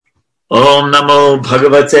Om Namo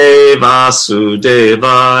Bhagavate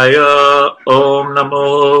Vasudevaya. Om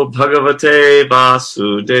Namo Bhagavate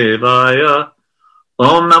Vasudevaya.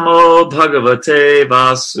 Om Namo Bhagavate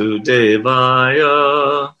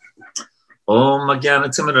Vasudevaya. Om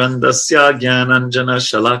Ajnanatimidandasya Jnananjana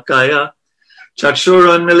Shalakaya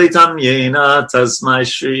Chakshurunmilitam Yena Tasmai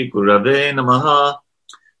Shri Gurave Namaha.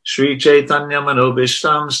 Shri Chaitanya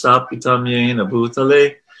Manobishtam Stapitam Yena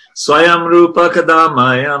Bhutale Swayam Rupa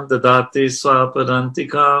Kadamayam Dadati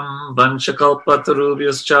Swapadantikam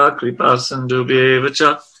Vanchakalpatarubhyascha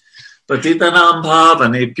Kripasandubhyevacha Patitanam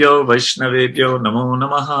Bhavanebhyo Vaishnavebhyo Namo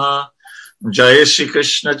Namaha. Jai Shri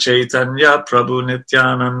Krishna Chaitanya Prabhu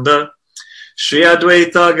Nityananda Shri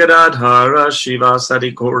Advaita Gadadhara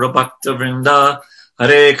Shivasari Gaura Bhakta Vrinda.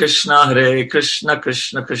 Hare Krishna Krishna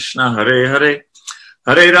Krishna Hare Hare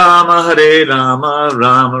Hare Rama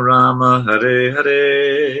Rama Rama Hare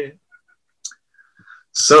Hare.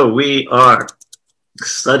 So we are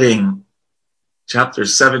studying chapter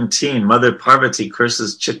 17, Mother Parvati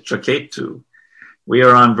curses Chitraketu. We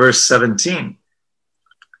are on verse 17.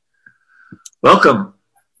 Welcome.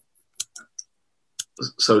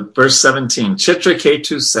 So verse 17,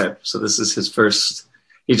 Chitraketu said, so this is his first,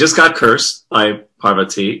 he just got cursed by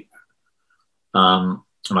Parvati,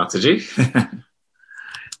 Mataji.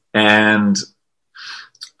 And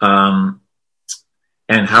how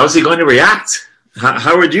is he going to react?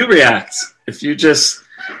 How would you react if you just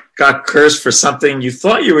got cursed for something you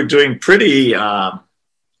thought you were doing pretty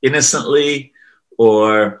innocently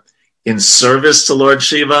or in service to Lord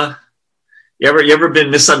Shiva? You ever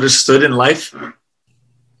been misunderstood in life? I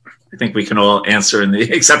think we can all answer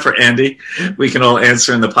except for Andy, we can all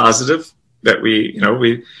answer in the positive that we've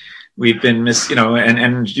been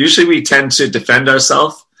and usually we tend to defend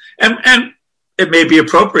ourselves. And it may be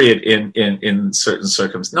appropriate in certain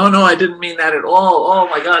circumstances. No, I didn't mean that at all. Oh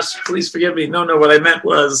my gosh, please forgive me. No, what I meant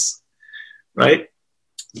was, right?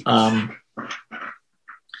 There's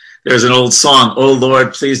an old song, "Oh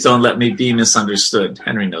Lord, please don't let me be misunderstood."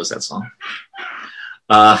 Henry knows that song.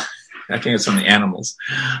 I think it's from the Animals.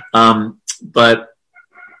 But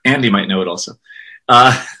Andy might know it also.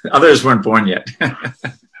 Others weren't born yet.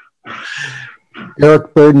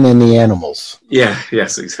 Eric Burden and the Animals.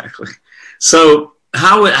 Yes, exactly. So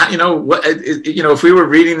if we were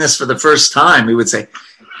reading this for the first time, we would say,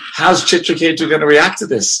 how's Chitraketu going to react to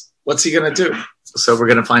this? What's he going to do? So we're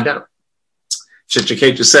going to find out.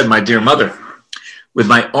 Chitraketu said, "My dear mother, with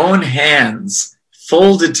my own hands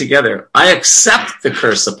folded together, I accept the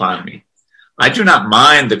curse upon me. I do not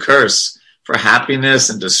mind the curse for happiness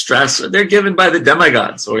and distress. They're given by the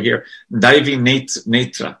demigods, or here, Daivi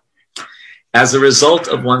Netra, as a result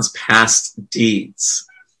of one's past deeds."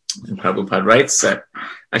 And Prabhupada writes that,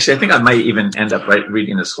 actually I think I might even end up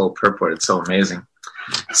reading this whole purport, it's so amazing.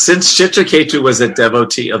 Since Chitraketu was a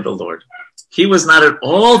devotee of the Lord, he was not at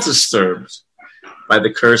all disturbed by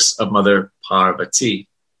the curse of Mother Parvati.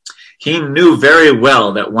 He knew very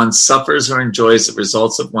well that one suffers or enjoys the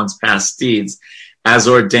results of one's past deeds as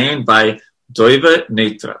ordained by Daiva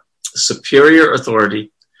Netra, superior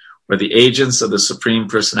authority, or the agents of the Supreme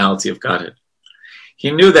Personality of Godhead. He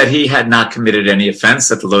knew that he had not committed any offense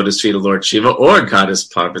at the lotus feet of Lord Shiva or Goddess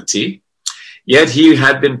Parvati, yet he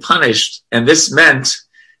had been punished, and this meant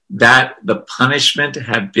that the punishment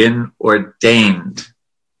had been ordained.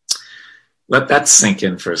 Let that sink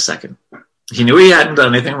in for a second. He knew he hadn't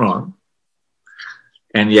done anything wrong,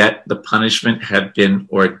 and yet the punishment had been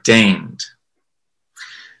ordained.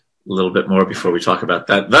 A little bit more before we talk about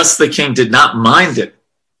that. Thus the king did not mind it.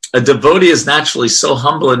 A devotee is naturally so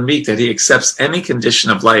humble and meek that he accepts any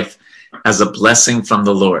condition of life as a blessing from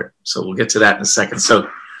the Lord. So we'll get to that in a second. So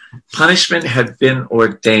punishment had been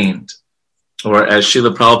ordained. Or as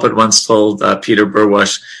Srila Prabhupada once told Peter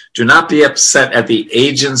Burwash, do not be upset at the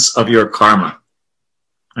agents of your karma.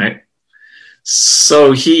 Right?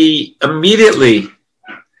 So he immediately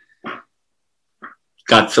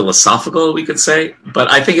got philosophical, we could say.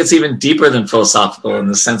 But I think it's even deeper than philosophical in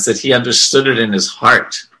the sense that he understood it in his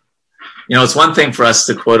heart. It's one thing for us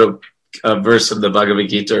to quote a verse from the Bhagavad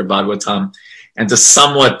Gita or Bhagavatam and to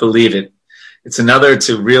somewhat believe it. It's another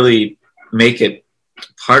to really make it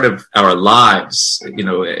part of our lives,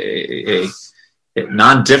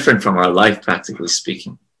 non-different from our life, practically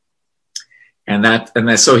speaking.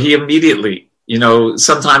 So he immediately,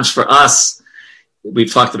 sometimes for us,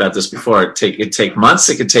 we've talked about this before, it take months,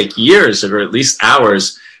 it could take years, or at least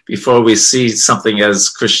hours before we see something as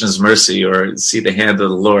Krishna's mercy or see the hand of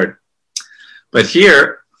the Lord. But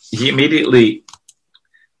here, he immediately,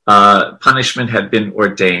 punishment had been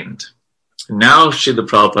ordained. Now, Srila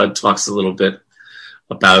Prabhupada talks a little bit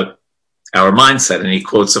about our mindset. And he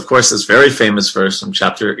quotes, of course, this very famous verse from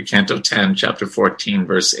Canto 10, chapter 14,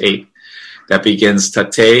 verse 8, that begins,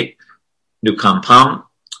 Tate nukampam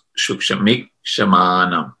shukshamik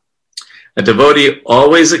shamanam. A devotee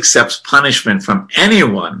always accepts punishment from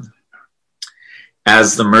anyone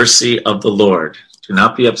as the mercy of the Lord. Do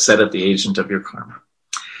not be upset at the agent of your karma.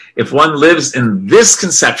 If one lives in this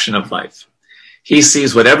conception of life, he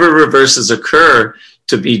sees whatever reverses occur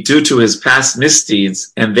to be due to his past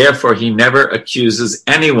misdeeds, and therefore he never accuses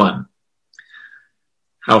anyone.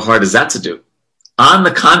 How hard is that to do? On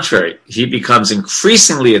the contrary, he becomes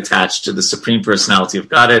increasingly attached to the Supreme Personality of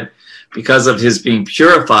Godhead because of his being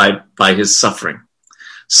purified by his suffering.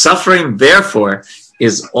 Suffering, therefore,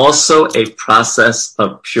 is also a process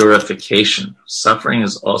of purification. Suffering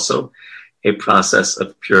is also a process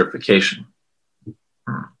of purification.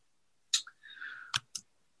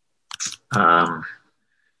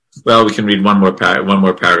 Well, we can read one more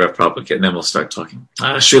paragraph probably, and then we'll start talking.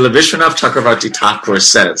 Srila Vishwanath Chakravarti Thakur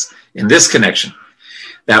says, in this connection,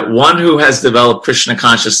 that one who has developed Krishna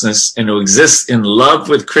consciousness and who exists in love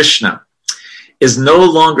with Krishna is no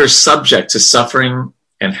longer subject to suffering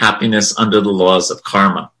and happiness under the laws of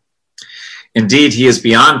karma. Indeed, he is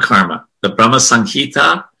beyond karma. The Brahma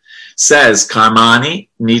Samhita says, Karmani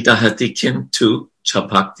nidahati kintu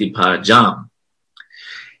chapakti pajam.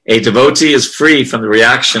 A devotee is free from the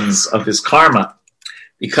reactions of his karma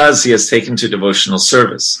because he has taken to devotional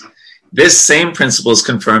service. This same principle is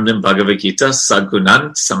confirmed in Bhagavad Gita,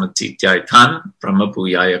 Sadgunan Samatityaitan Brahma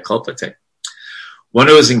Bhuyaya Kalpate. One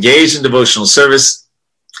who is engaged in devotional service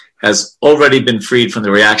has already been freed from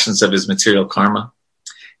the reactions of his material karma,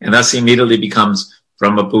 and thus he immediately becomes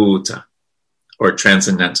Brahma Bhuta, or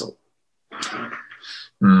transcendental.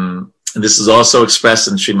 And this is also expressed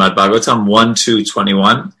in Srimad Bhagavatam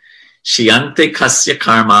 1.2.21. Shiyante kasya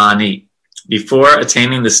karmani. Before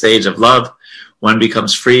attaining the stage of love, one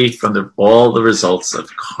becomes free from all the results of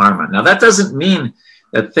karma. Now that doesn't mean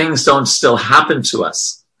that things don't still happen to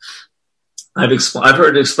us. I've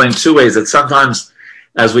heard it explained two ways, that sometimes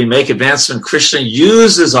as we make advancement, Krishna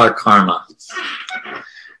uses our karma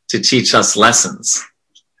to teach us lessons.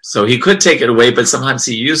 So he could take it away, but sometimes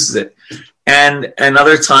he uses it. And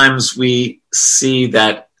other times we see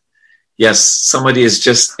that, yes, somebody is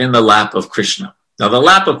just in the lap of Krishna. Now, the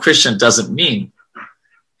lap of Krishna doesn't mean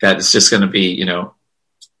that it's just going to be,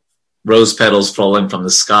 rose petals falling from the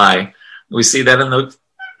sky. We see that in the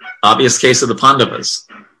obvious case of the Pandavas.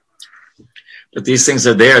 But these things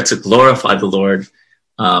are there to glorify the Lord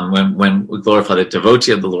when we glorify the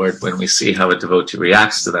devotee of the Lord, when we see how a devotee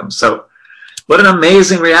reacts to them. So what an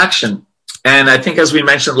amazing reaction. And I think, as we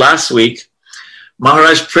mentioned last week,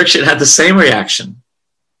 Maharaj Parikshit had the same reaction,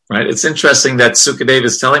 right? It's interesting that Sukadeva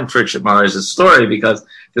is telling Parikshit Maharaj's story because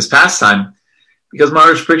this past time, because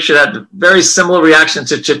Maharaj Parikshit had a very similar reaction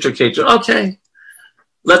to Chitraketu. Okay,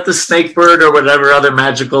 let the snake bird or whatever other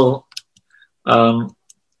magical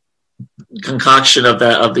concoction of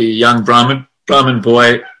the young Brahmin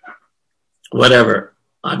boy, whatever.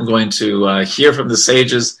 I'm going to hear from the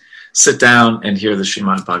sages, sit down and hear the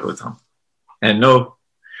Srimad Bhagavatam. And no,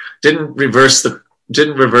 didn't reverse the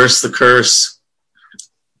curse,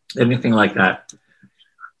 anything like that.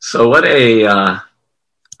 So what a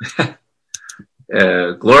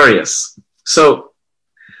glorious. So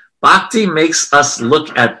bhakti makes us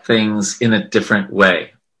look at things in a different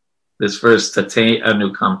way. This verse, Tate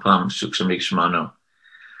anukampam shukshamikshmano.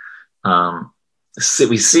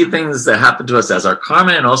 We see things that happen to us as our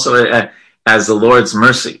karma and also as the Lord's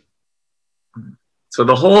mercy. So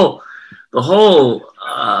the whole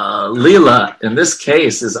Leela in this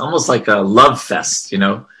case is almost like a love fest,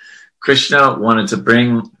 Krishna wanted to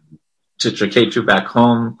bring Chitraketu back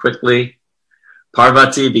home quickly.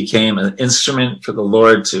 Parvati became an instrument for the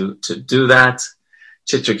Lord to do that.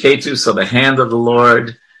 Chitraketu saw the hand of the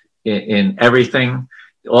Lord in everything.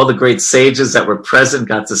 All the great sages that were present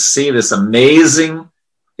got to see this amazing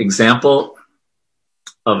example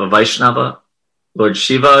of a Vaishnava. Lord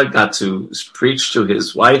Shiva got to preach to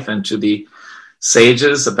his wife and to the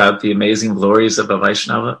sages about the amazing glories of a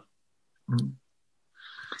Vaishnava.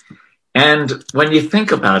 And when you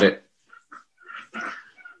think about it,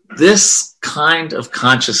 this kind of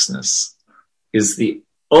consciousness is the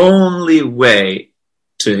only way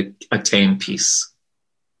to attain peace.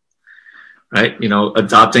 Right?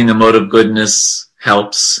 Adopting the mode of goodness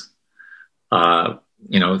helps.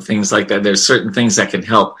 Things like that. There's certain things that can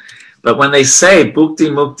help. But when they say Bhukti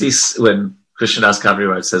Mukti, when Krishnadas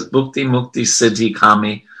Kaviraj says Bhukti Mukti Siddhi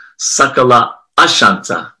Kami Sakala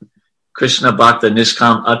Ashanta, Krishna Bhakta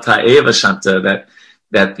Nishkam Atta Eva Shanta,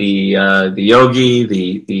 that the yogi,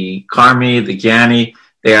 the karmi, the jnani,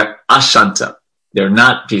 They are ashanta. They're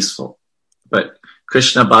not peaceful. But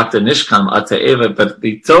Krishna Bhakta Nishkam Ata'eva, but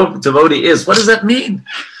the devotee is. What does that mean?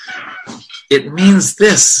 It means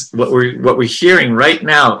this, what we're hearing right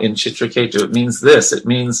now in Chitraketu. It means this. It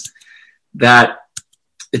means that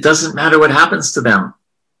it doesn't matter what happens to them.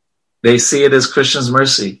 They see it as Krishna's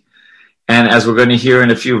mercy. And as we're going to hear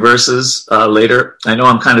in a few verses later, I know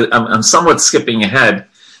I'm somewhat skipping ahead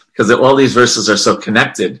because all these verses are so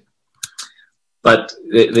connected. But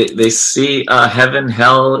they see heaven,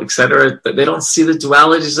 hell, etc. But they don't see the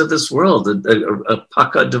dualities of this world, a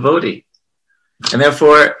Paka devotee. And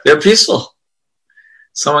therefore, they're peaceful.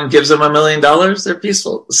 Someone gives them $1 million, they're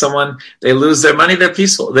peaceful. They lose their money, they're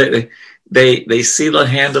peaceful. They see the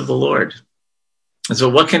hand of the Lord. And so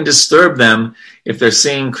what can disturb them if they're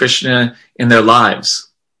seeing Krishna in their lives?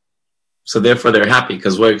 So therefore, they're happy.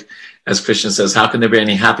 Because as Krishna says, how can there be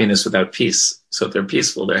any happiness without peace? So if they're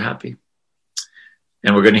peaceful, they're happy.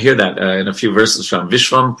 And we're going to hear that in a few verses from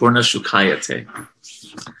Vishwam Purna Shukayate.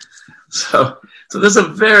 So this is a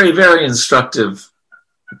very, very instructive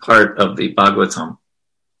part of the Bhagavatam.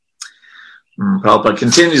 Prabhupada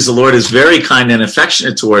continues, the Lord is very kind and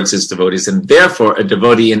affectionate towards his devotees, and therefore a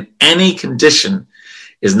devotee in any condition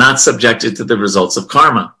is not subjected to the results of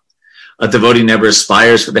karma. A devotee never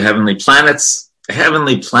aspires for the heavenly planets. The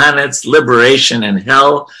heavenly planets, liberation, and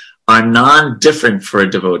hell are non-different for a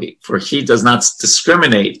devotee, for he does not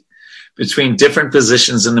discriminate between different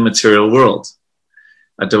positions in the material world.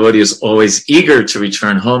 A devotee is always eager to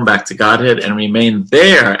return home back to Godhead and remain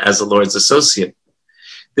there as the Lord's associate.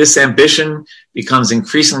 This ambition becomes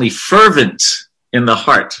increasingly fervent in the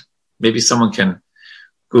heart. Maybe someone can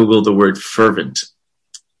Google the word fervent,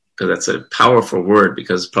 because that's a powerful word,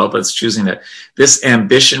 because Prabhupada's choosing that. This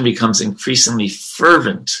ambition becomes increasingly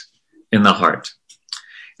fervent in the heart.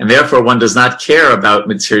 And therefore, one does not care about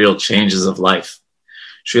material changes of life.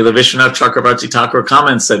 Srila Vishwanath Chakrabarti Thakur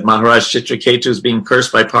comments that Maharaj Chitraketu's being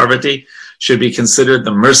cursed by Parvati should be considered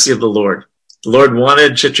the mercy of the Lord. The Lord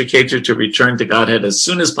wanted Chitraketu to return to Godhead as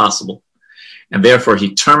soon as possible, and therefore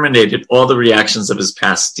he terminated all the reactions of his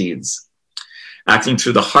past deeds. Acting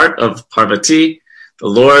through the heart of Parvati, the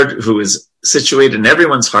Lord, who is situated in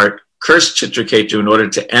everyone's heart, cursed Chitraketu in order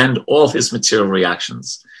to end all his material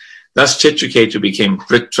reactions. Thus Chitraketu became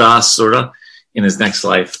Vritrasura in his next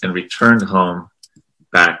life and returned home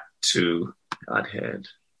back to Godhead.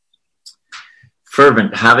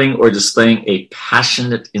 Fervent, having or displaying a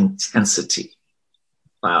passionate intensity.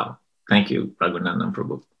 Wow. Thank you, Raghunandan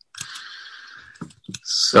Prabhu.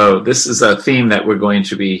 So this is a theme that we're going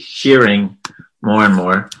to be hearing more and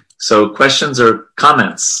more. So questions or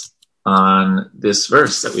comments on this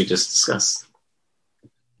verse that we just discussed?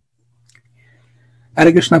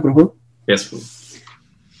 Hare Krishna, Prabhu. Yes,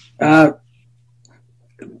 Prabhu.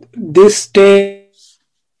 This stage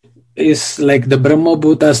is like the Brahma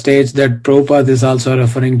Bhuta stage that Prabhupada is also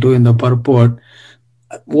referring to in the purport.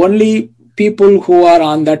 Only people who are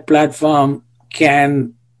on that platform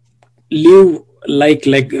can live like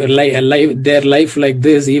their life like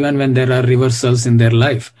this, even when there are reversals in their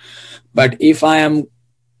life. But if I am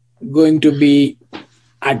going to be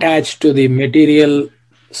attached to the material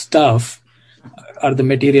stuff or the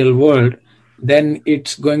material world, then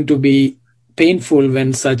it's going to be painful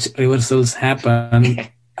when such reversals happen.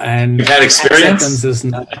 And you've had experience? Is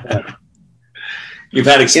not there. You've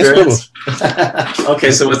had experience? Yes,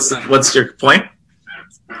 okay, so what's your point?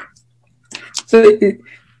 So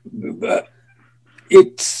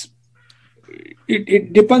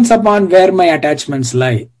it depends upon where my attachments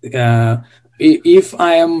lie. If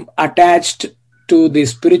I am attached to the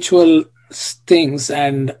spiritual things,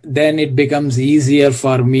 and then it becomes easier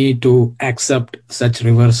for me to accept such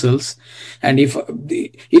reversals. And if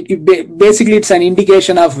basically it's an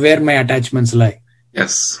indication of where my attachments lie.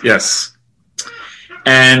 Yes.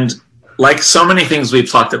 And like so many things we've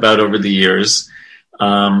talked about over the years,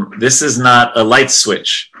 this is not a light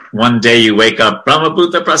switch. One day you wake up, Brahma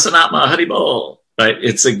Bhuta Prasanatma Haribol, right?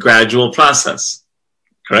 It's a gradual process,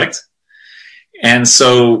 correct? And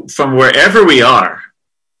so from wherever we are,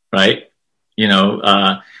 right?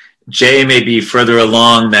 Jay may be further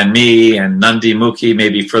along than me, and Nandi Mukhi may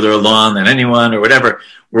be further along than anyone, or whatever.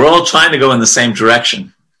 We're all trying to go in the same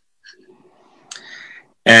direction.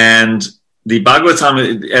 And the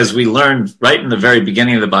Bhagavatam, as we learned right in the very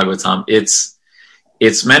beginning of the Bhagavatam,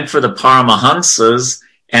 it's meant for the Paramahansas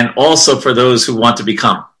and also for those who want to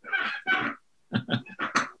become.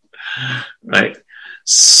 Right?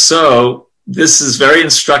 So this is very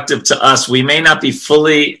instructive to us. We may not be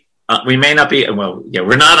we're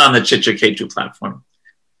not on the Chitraketu platform,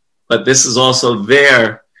 but this is also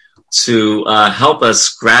there to help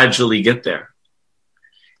us gradually get there.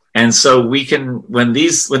 And so we can, when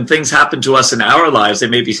things happen to us in our lives, they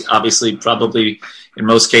may be obviously probably in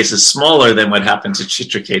most cases smaller than what happened to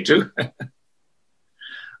Chitraketu.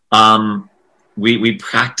 We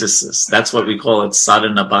practice this. That's what we call it,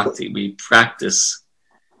 sadhana bhakti. We practice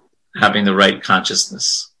having the right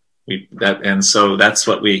consciousness. And so that's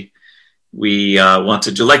what we want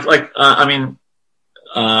to do.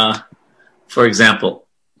 For example,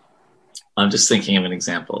 I'm just thinking of an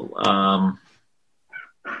example.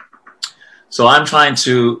 So I'm trying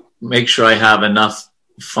to make sure I have enough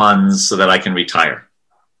funds so that I can retire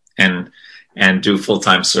and do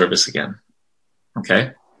full-time service again.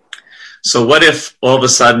 Okay. So what if all of a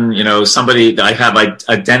sudden, somebody, I have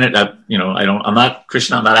identity, I'm not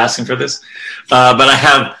Krishna, I'm not asking for this, but I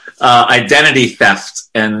have identity theft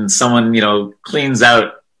and someone, cleans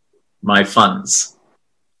out my funds.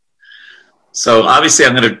 So obviously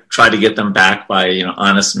I'm going to try to get them back by,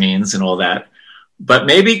 honest means and all that. But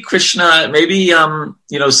maybe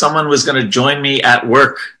someone was going to join me at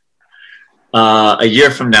work a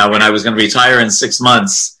year from now when I was going to retire in 6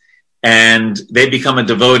 months, and they become a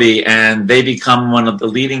devotee and they become one of the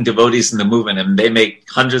leading devotees in the movement, and they make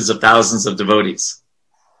hundreds of thousands of devotees.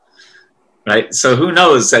 Right? So who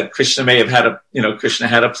knows that Krishna may have had Krishna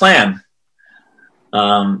had a plan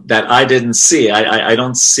that I didn't see. I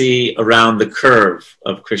don't see around the curve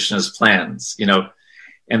of Krishna's plans,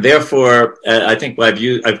 And therefore, I think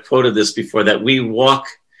I've quoted this before, that we walk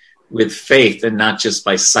with faith and not just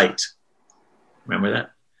by sight. Remember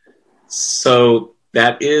that? So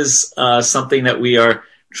that is something that we are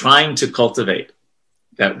trying to cultivate,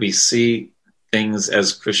 that we see things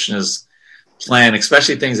as Krishna's plan,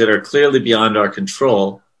 especially things that are clearly beyond our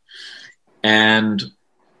control, and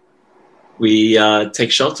we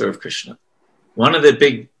take shelter of Krishna. One of the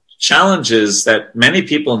big challenges that many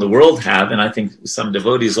people in the world have, and I think some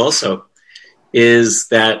devotees also, is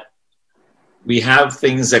that we have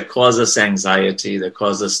things that cause us anxiety, that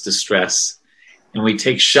cause us distress, and we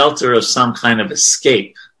take shelter of some kind of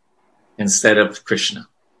escape instead of Krishna.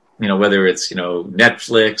 Whether it's,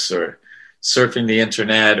 Netflix or surfing the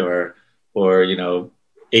internet or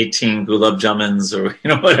 18 gulab jamuns or,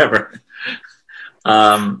 whatever.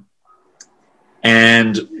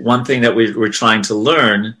 And one thing that we're trying to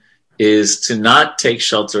learn is to not take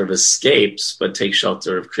shelter of escapes, but take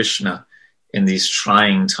shelter of Krishna in these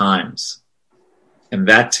trying times. And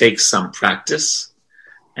that takes some practice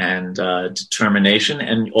and determination,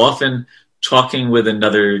 and often talking with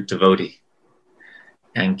another devotee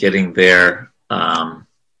and getting their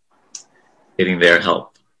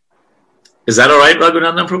help. Is that all right,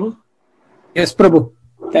 Raghunandan Prabhu? Yes, Prabhu.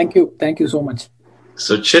 Thank you. Thank you so much.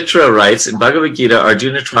 So Chitra writes, in Bhagavad Gita,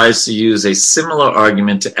 Arjuna tries to use a similar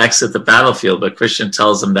argument to exit the battlefield, but Krishna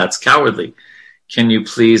tells him that's cowardly. Can you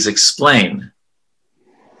please explain?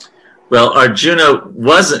 Well, Arjuna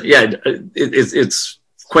wasn't, it's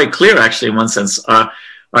quite clear actually in one sense.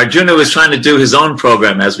 Arjuna was trying to do his own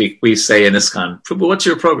program, as we say in ISKCON. Prabhu, what's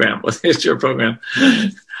your program? What is your program?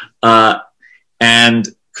 And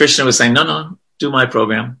Krishna was saying, no, do my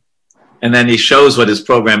program. And then he shows what his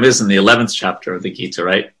program is in the 11th chapter of the Gita,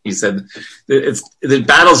 right? He said, the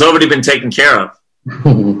battle's already been taken care of.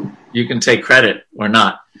 You can take credit or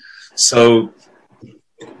not. So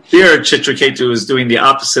here, Chitraketu is doing the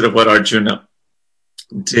opposite of what Arjuna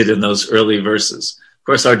did in those early verses. Of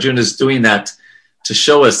course, Arjuna is doing that to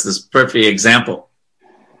show us this perfect example,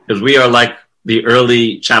 because we are like the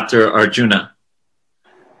early chapter Arjuna,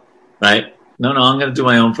 right? No, I'm going to do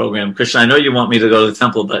my own program. Krishna, I know you want me to go to the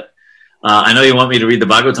temple, but I know you want me to read the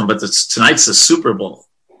Bhagavatam, but tonight's the Super Bowl.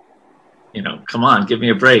 Come on, give me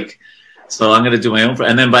a break. So I'm going to do my own.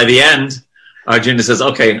 And then by the end, Arjuna says,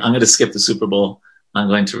 okay, I'm going to skip the Super Bowl. I'm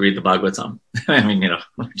going to read the Bhagavatam. I mean,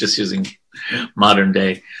 just using modern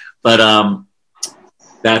day. But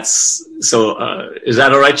is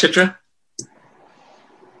that all right, Chitra?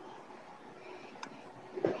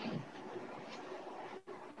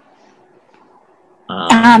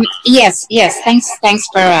 Yes. Thanks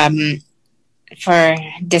for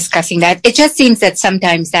discussing that. It just seems that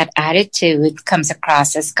sometimes that attitude comes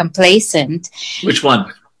across as complacent. Which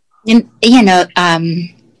one?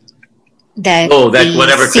 That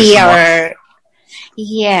whatever see our,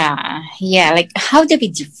 like, how do we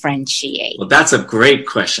differentiate? Well, that's a great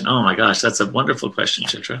question. Oh my gosh, that's a wonderful question,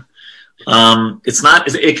 Chitra.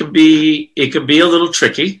 It can be a little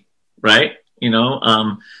tricky, right?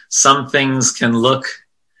 Some things can look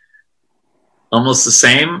almost the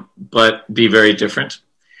same, but be very different.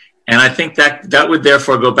 And I think that would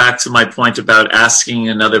therefore go back to my point about asking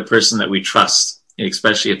another person that we trust,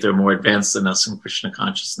 especially if they're more advanced than us in Krishna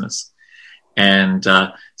consciousness, and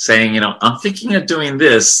saying, I'm thinking of doing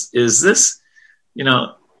this. Is this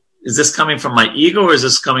coming from my ego, or is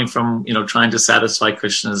this coming from, trying to satisfy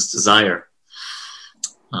Krishna's desire?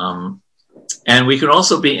 And we can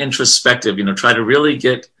also be introspective, try to really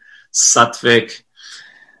get sattvic,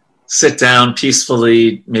 sit down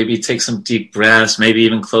peacefully, maybe take some deep breaths, maybe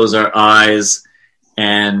even close our eyes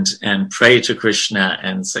and pray to Krishna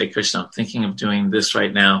and say, Krishna, I'm thinking of doing this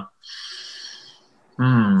right now.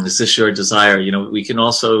 Is this your desire? We can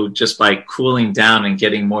also, just by cooling down and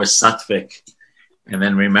getting more sattvic and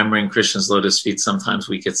then remembering Krishna's lotus feet, sometimes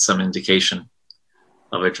we get some indication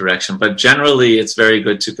of a direction. But generally, it's very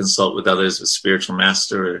good to consult with others, a spiritual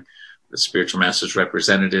master or the spiritual master's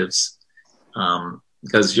representatives.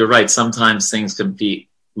 Because you're right, sometimes things can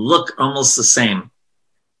look almost the same.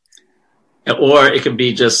 Or it can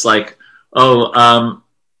be just like, I'm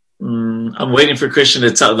waiting for Krishna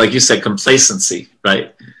to tell, like you said, complacency,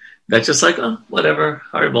 right? That's just like, whatever,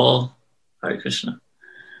 Haribol, Hare Krishna.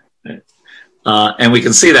 Right? And we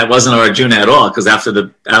can see that wasn't Arjuna at all, because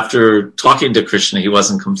after talking to Krishna, he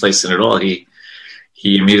wasn't complacent at all. He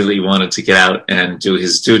immediately wanted to get out and do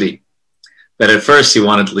his duty. But at first he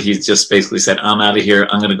just basically said, I'm out of here.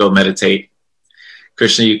 I'm going to go meditate.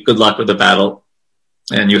 Krishna, good luck with the battle.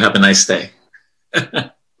 And you have a nice day.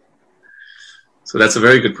 So that's a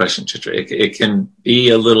very good question, Chitra. It can be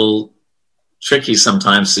a little tricky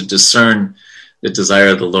sometimes to discern the desire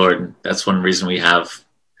of the Lord. And that's one reason we have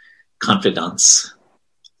confidence.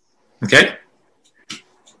 Okay?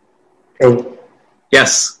 Oh.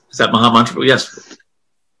 Yes. Is that Mahamantra? Yes.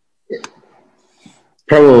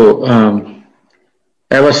 Prabhu,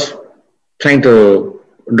 I was trying to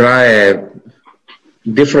draw a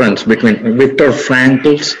difference between Viktor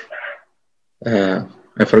Frankl's,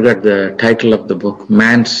 I forgot the title of the book,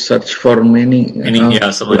 Man's Search for Meaning.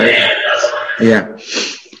 Something like that. Yeah.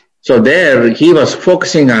 So there he was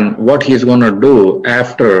focusing on what he's going to do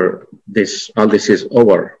after all this is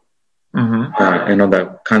over. Mm-hmm.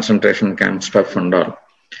 The concentration camp stuff and all.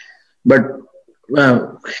 But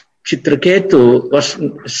Chitraketu was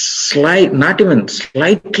not even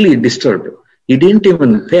slightly disturbed. He didn't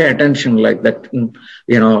even pay attention like that.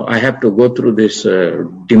 I have to go through this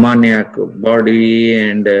demoniac body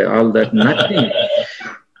and all that. Nothing.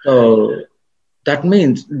 So that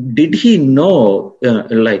means, did he know,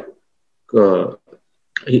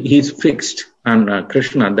 he's fixed on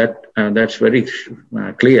Krishna? That's very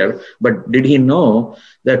clear. But did he know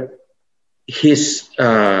that his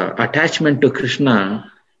attachment to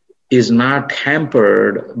Krishna is not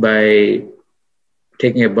hampered by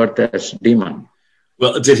taking a birth as demon?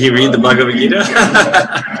 Well, did he read the Bhagavad Gita?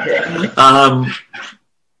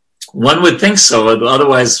 One would think so.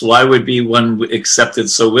 Otherwise, why would be one accepted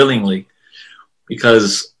so willingly?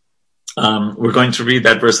 Because we're going to read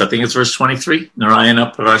that verse. I think it's verse 23.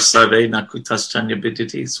 Narayana parasarve nakutas chanya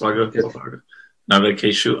biditi swarga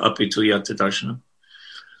narakeshu apitu yata darshanam.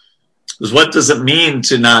 Because what does it mean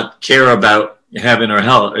to not care about heaven or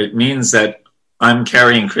hell? It means that I'm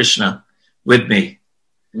carrying Krishna with me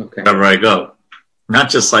wherever I go. Not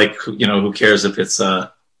just like, who cares if it's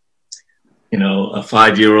a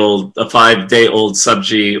 5-day-old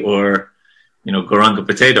sabji or, Goranga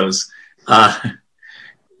potatoes.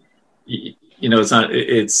 It's not,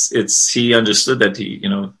 it's, he understood that he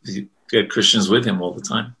had Krishnas with him all the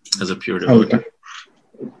time as a pure devotee. Okay.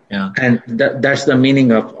 Yeah. And that's the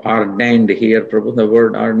meaning of ordained here, Prabhu, the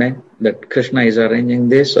word ordained, that Krishna is arranging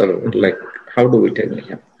this, or like, how do we take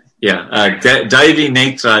it? Yeah. Daivi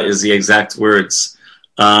Netra is the exact words.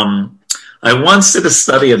 I once did a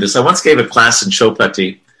study of this. I once gave a class in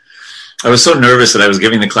Chopati. I was so nervous that I was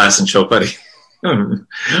giving the class in Chopati.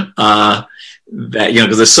 That,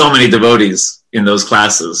 because there's so many devotees in those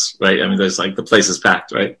classes, right? I mean, there's the place is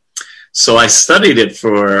packed, right? So I studied it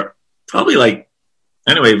for probably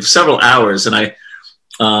several hours. And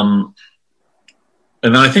and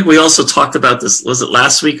then I think we also talked about this, was it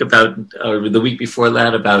last week or the week before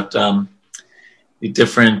that, about the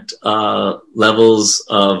different levels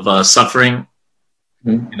of suffering,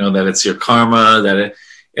 that it's your karma,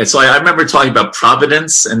 and so I remember talking about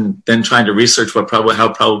providence and then trying to research how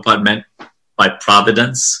Prabhupada meant by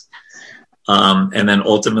providence, and then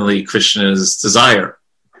ultimately Krishna's desire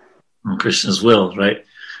and Krishna's will, right?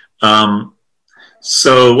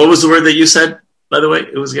 So what was the word that you said, by the way?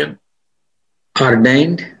 It was again?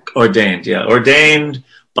 Ordained. Ordained, yeah. Ordained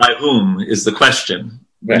by whom is the question.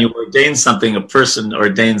 When you ordain something, a person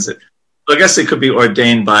ordains it. So I guess it could be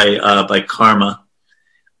ordained by karma,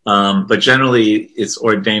 but generally it's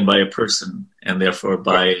ordained by a person, and therefore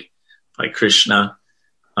by Krishna.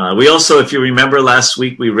 We also, if you remember last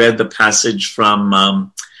week, we read the passage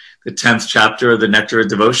from the 10th chapter of the Nectar of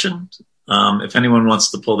Devotion. If anyone wants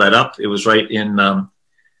to pull that up, it was right in, I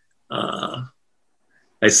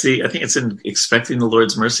think it's in Expecting the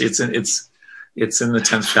Lord's Mercy. It's in the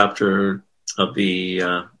 10th chapter of the,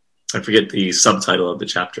 I forget the subtitle of the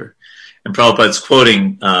chapter. And Prabhupada's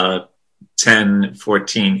quoting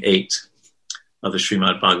 10:14:8 of the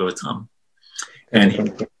Srimad Bhagavatam.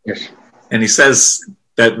 And he says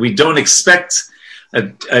that we don't expect, a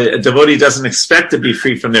devotee doesn't expect to be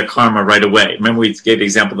free from their karma right away. Remember we gave the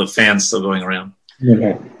example of the fans still going around.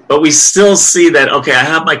 But we still see that, okay, I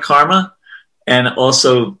have my karma, and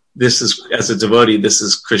also this is, as a devotee, this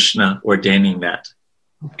is Krishna ordaining that.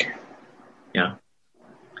 Okay.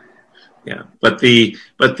 Yeah. But the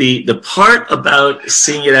part about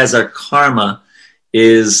seeing it as our karma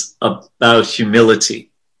is about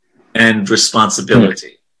humility and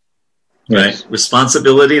responsibility. Right? Yes.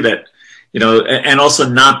 Responsibility that, and also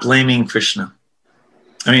not blaming Krishna.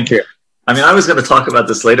 I was going to talk about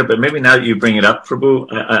this later, but maybe now that you bring it up, Prabhu,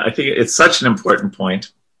 I think it's such an important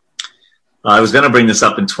point. I was going to bring this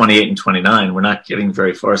up in 28 and 29. We're not getting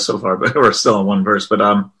very far so far, but we're still in one verse. But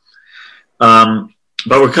they're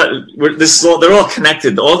all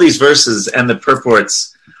connected. All these verses and the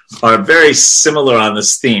purports are very similar on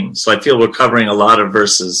this theme. So I feel we're covering a lot of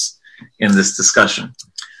verses in this discussion.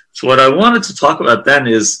 So what I wanted to talk about then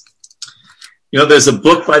is, there's a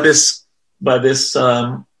book by this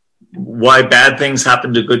Why Bad Things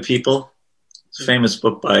Happen to Good People. It's a famous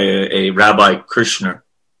book by a Rabbi Krishner.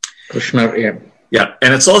 Yeah,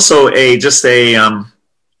 and it's also a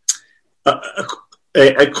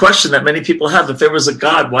question that many people have. If there was a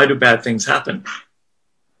God, why do bad things happen?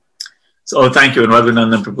 So, thank you. And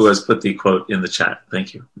Raghunandan Prabhu has put the quote in the chat.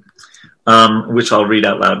 Thank you. Which I'll read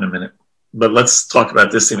out loud in a minute. But let's talk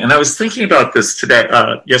about this thing. And I was thinking about this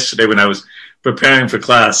yesterday when I was preparing for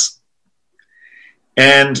class.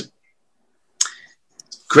 And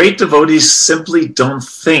great devotees simply don't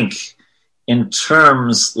think in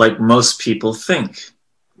terms like most people think.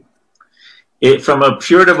 From a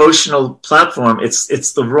pure devotional platform,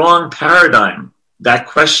 it's the wrong paradigm. That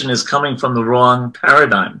question is coming from the wrong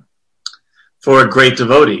paradigm for a great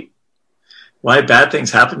devotee. Why bad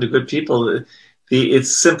things happen to good people?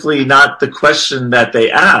 It's simply not the question that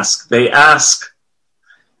they ask. They ask,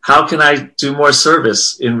 how can I do more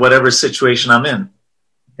service in whatever situation I'm in?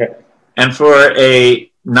 Okay. And for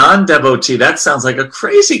a non-devotee, that sounds like a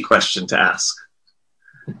crazy question to ask.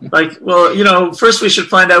 Like, well, first we should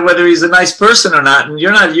find out whether he's a nice person or not. And you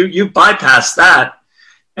bypassed that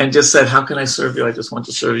and just said, how can I serve you? I just want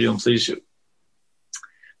to serve you and please you.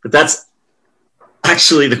 But that's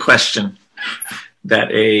actually the question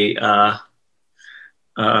that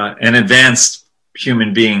an advanced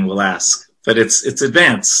human being will ask. But it's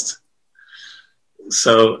advanced.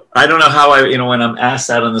 So I don't know how when I'm asked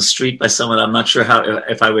out on the street by someone, I'm not sure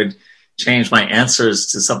if I would change my answers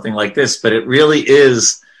to something like this, but it really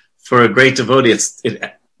is for a great devotee.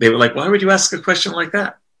 They were like, why would you ask a question like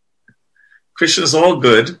that? Krishna is all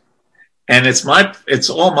good, and it's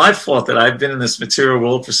all my fault that I've been in this material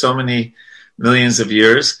world for so many millions of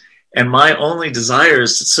years, and my only desire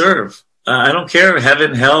is to serve. I don't care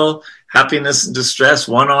heaven, hell, happiness and distress,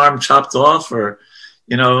 one arm chopped off, or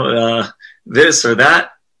this or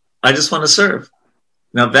that. I just want to serve.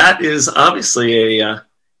 Now that is obviously an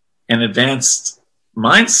advanced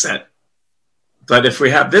mindset. But if we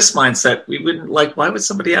have this mindset, we wouldn't why would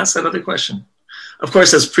somebody ask that other question? Of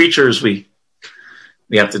course, as preachers, we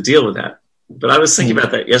have to deal with that. But I was thinking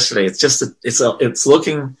about that yesterday. It's just, it's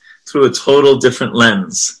looking through a total different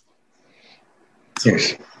lens.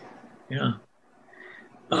 Yes. Yeah.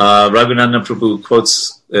 Raghunandan Prabhu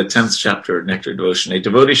quotes the 10th chapter, Nectar Devotion. A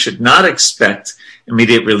devotee should not expect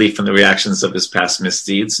immediate relief from the reactions of his past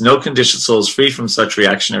misdeeds. No conditioned soul is free from such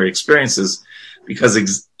reactionary experiences because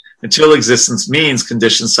material existence means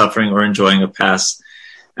conditioned suffering or enjoying of past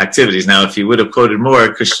activities. Now, if you would have quoted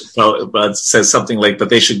more, Krishna says something like, but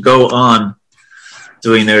they should go on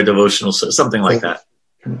doing their devotional, something like that.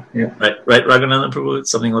 Yeah. Right, Raghunandan Prabhu?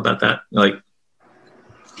 Something about that?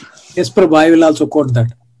 Yes, Prabhu, I will also quote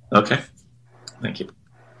that. Okay, thank you.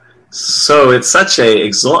 So it's such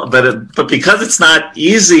but because it's not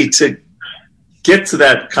easy to get to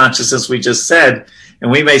that consciousness we just said,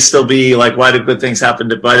 and we may still be like, why do bad things happen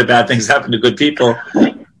to good people?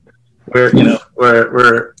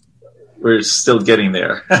 We're still getting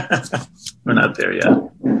there. We're not there yet.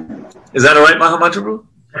 Is that all right, Mahamantra Prabhu?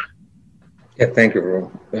 Yeah, thank you,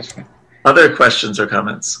 bro. That's fine. Other questions or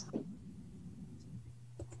comments?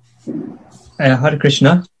 Hare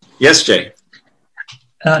Krishna. Yes, Jay.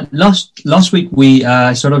 Last week we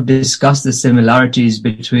sort of discussed the similarities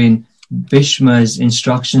between Bhishma's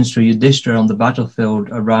instructions to Yudhishthira on the battlefield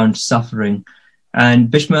around suffering.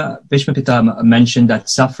 And Bhishma Pita mentioned that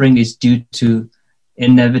suffering is due to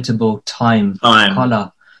inevitable time.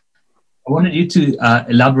 Kala. I wanted you to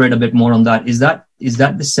elaborate a bit more on that. Is that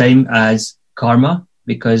the same as karma?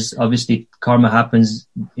 Because obviously karma happens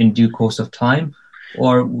in due course of time.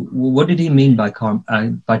 Or what did he mean by time,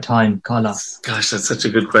 kala? Gosh, that's such a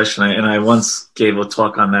good question. And I once gave a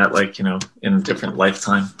talk on that, like, in a different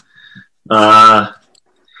lifetime. Do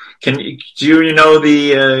you know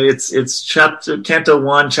it's Canto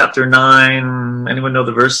 1, Chapter 9. Anyone know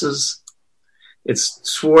the verses?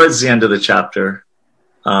 It's towards the end of the chapter.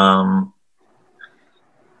 But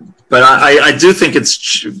I do think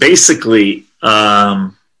it's basically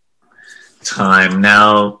time.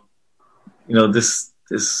 Now, this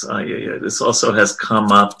also has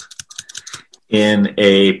come up in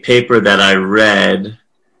a paper that I read,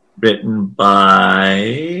 written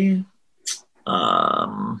by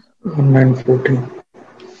 914.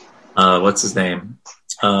 What's his name?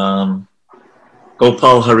 Gopal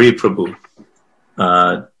Hari Prabhu,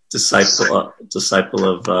 disciple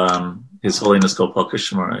of His Holiness Gopal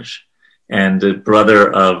Krishna Maharaj, and the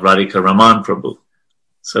brother of Radhika Raman Prabhu.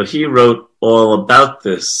 So he wrote all about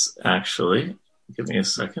this, actually. Give me a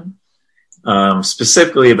second.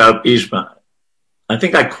 Specifically about Bhishma. I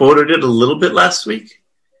think I quoted it a little bit last week.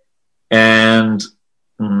 And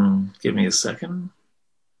give me a second.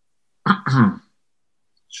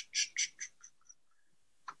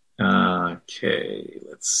 Okay,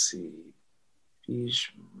 let's see.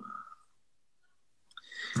 Bhishma.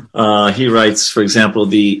 He writes, for example,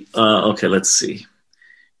 okay, let's see.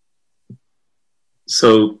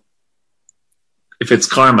 So, if it's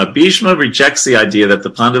karma, Bhishma rejects the idea that the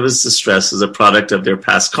Pandavas' distress is a product of their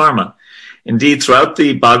past karma. Indeed, throughout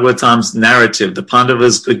the Bhagavatam's narrative, the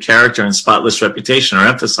Pandavas' good character and spotless reputation are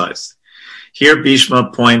emphasized. Here,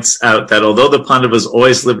 Bhishma points out that although the Pandavas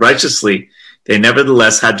always lived righteously, they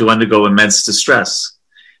nevertheless had to undergo immense distress.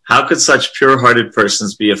 How could such pure-hearted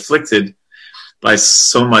persons be afflicted by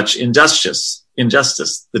so much injustice?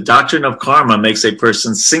 The doctrine of karma makes a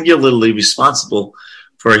person singularly responsible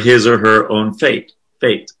for his or her own fate.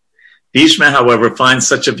 Bhishma, however, finds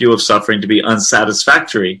such a view of suffering to be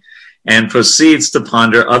unsatisfactory and proceeds to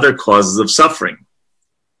ponder other causes of suffering.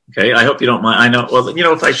 Okay, I hope you don't mind. I know, well,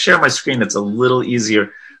 if I share my screen, it's a little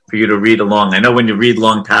easier for you to read along. I know when you read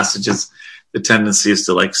long passages, the tendency is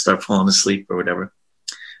to start falling asleep or whatever.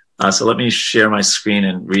 So let me share my screen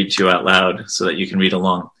and read to you out loud so that you can read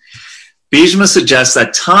along. Bhishma suggests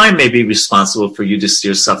that time may be responsible for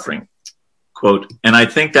Yudhishthira's suffering. Quote, and I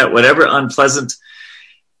think that whatever unpleasant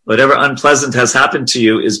has happened to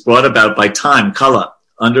you is brought about by time, kala,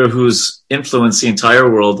 under whose influence the entire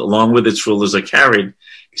world, along with its rulers, are carried,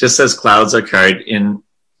 just as clouds are carried in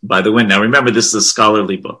by the wind. Now, remember, this is a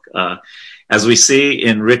scholarly book. As we see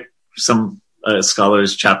in some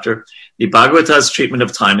scholars' chapter, the Bhagavata's treatment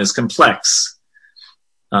of time is complex.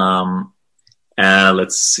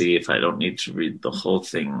 Let's see if I don't need to read the whole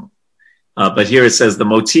thing. But here it says, the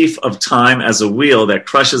motif of time as a wheel that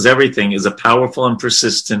crushes everything is a powerful and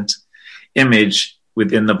persistent image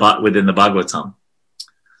within the Bhagavatam.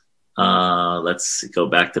 Let's go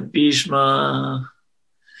back to Bhishma.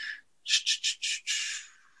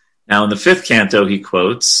 Now in the 5th canto, he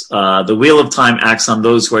quotes, the wheel of time acts on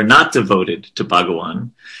those who are not devoted to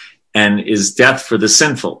Bhagavan and is death for the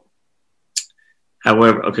sinful.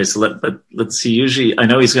 However, okay, so let's see, usually, I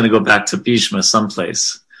know he's going to go back to Bhishma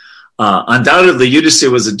someplace. Undoubtedly,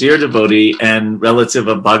 Yudhishthira was a dear devotee and relative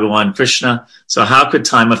of Bhagavan Krishna, so how could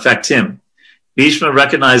time affect him? Bhishma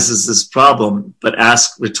recognizes this problem, but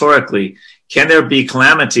asks rhetorically, can there be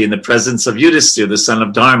calamity in the presence of Yudhishthira, the son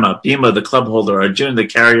of Dharma, Bhima, the club holder, Arjuna, the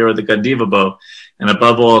carrier of the Gandiva bow, and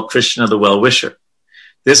above all, Krishna, the well-wisher?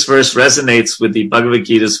 This verse resonates with the Bhagavad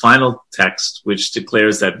Gita's final text, which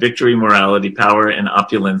declares that victory, morality, power, and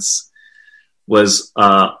opulence was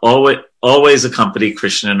always accompany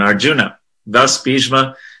Krishna and Arjuna. Thus,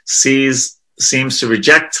 Bhishma seems to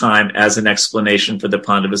reject time as an explanation for the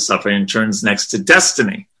Pandava's suffering and turns next to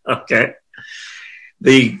destiny. Okay.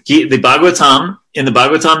 In the Bhagavatam,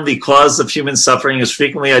 the cause of human suffering is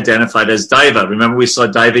frequently identified as Daiva. Remember we saw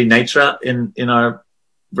Daiva Netra in our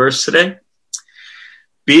verse today?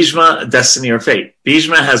 Bhishma, destiny or fate.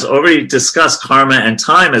 Bhishma has already discussed karma and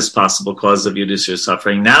time as possible cause of Yudhishthira's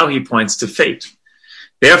suffering. Now he points to fate.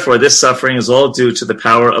 Therefore, this suffering is all due to the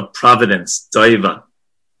power of providence, Daiva.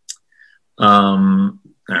 Now,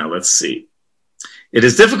 let's see. It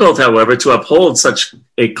is difficult, however, to uphold such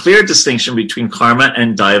a clear distinction between karma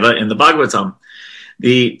and Daiva in the Bhagavatam.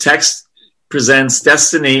 The text presents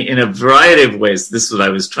destiny in a variety of ways. This is what I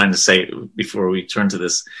was trying to say before we turn to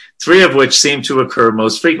this. 3 of which seem to occur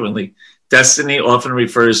most frequently. Destiny often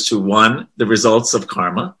refers to 1, the results of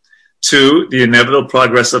karma, 2, the inevitable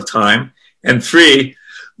progress of time, and 3,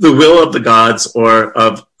 the will of the gods or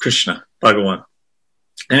of Krishna, Bhagawan.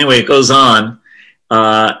 Anyway, it goes on.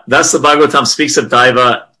 Thus the Bhagavatam speaks of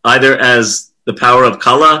Daiva either as the power of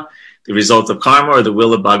Kala, the result of karma, or the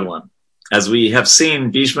will of Bhagawan. As we have seen,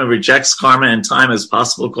 Bhishma rejects karma and time as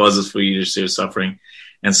possible causes for Yudhishthira's suffering.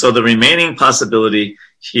 And so the remaining possibility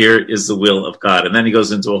here is the will of God. And then he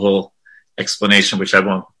goes into a whole explanation, which I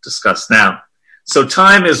won't discuss now. So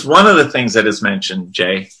time is one of the things that is mentioned,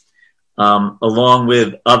 Jay, along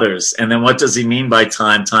with others. And then what does he mean by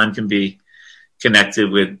time? Time can be connected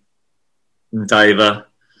with Daiva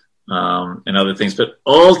and other things. But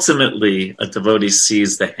ultimately, a devotee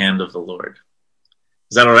sees the hand of the Lord.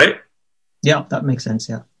 Is that all right? Yeah, that makes sense.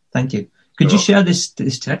 Yeah. Thank you. Could you share this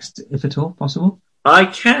text, if at all possible? I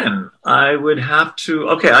can. I would have to.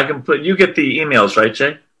 Okay, I can put. You get the emails, right,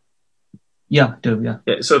 Jay? Yeah, do.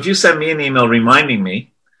 Yeah. So if you send me an email reminding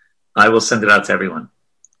me, I will send it out to everyone.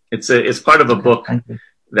 It's part of a book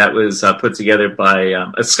that was put together by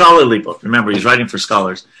a scholarly book. Remember, he's writing for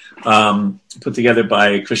scholars. Put together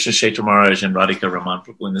by Krishna Kshetra Maharaj and Radhika Raman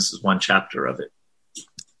Prabhu, and this is one chapter of it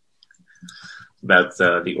about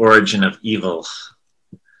the origin of evil.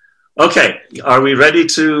 Okay, are we ready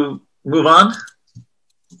to move on?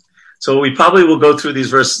 So we probably will go through these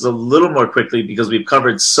verses a little more quickly because we've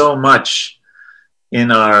covered so much in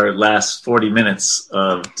our last 40 minutes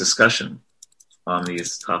of discussion on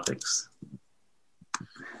these topics.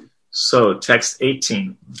 So text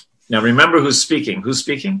 18. Now remember who's speaking. Who's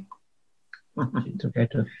speaking?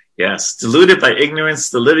 Yes. Deluded by ignorance,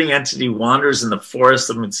 the living entity wanders in the forest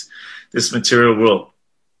of this material world.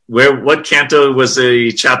 What canto was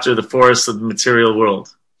a chapter of the forest of the material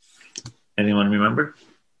world? Anyone remember?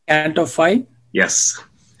 Canto 5? Yes.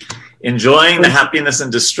 Enjoying the happiness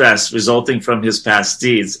and distress resulting from his past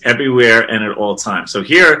deeds everywhere and at all times. So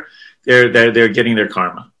here they're getting their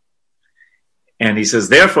karma. And he says,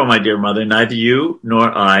 therefore, my dear mother, neither you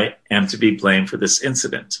nor I am to be blamed for this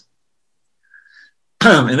incident.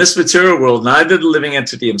 In this material world, neither the living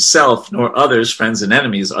entity himself nor others, friends and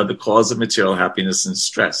enemies, are the cause of material happiness and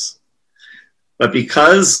stress. But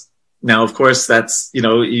because, now, of course, that's,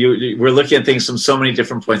 we're looking at things from so many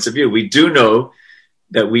different points of view. We do know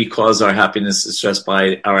that we cause our happiness and stress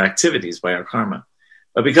by our activities, by our karma.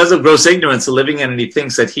 But because of gross ignorance, the living entity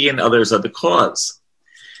thinks that he and others are the cause.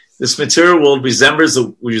 This material world resembles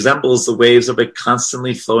the waves of a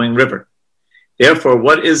constantly flowing river. Therefore,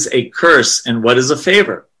 what is a curse and what is a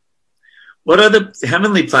favor? What are the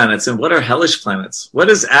heavenly planets and what are hellish planets? What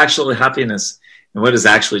is actual happiness and what is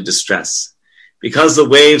actually distress? Because the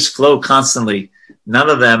waves flow constantly, none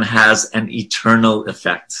of them has an eternal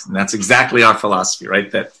effect. And that's exactly our philosophy,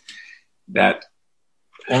 right? That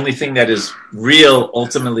only thing that is real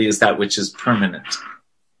ultimately is that which is permanent.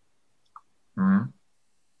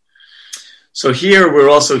 So here we're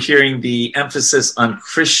also hearing the emphasis on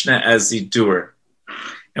Krishna as the doer.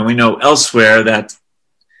 And we know elsewhere that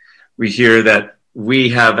we hear that we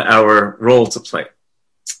have our role to play.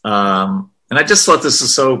 And I just thought this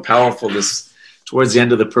is so powerful. Towards the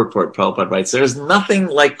end of the purport, Prabhupada writes, there is nothing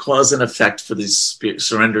like cause and effect for the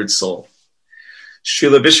surrendered soul.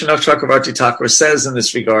 Srila Vishwanath Chakravarti Thakur says in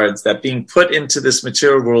this regard that being put into this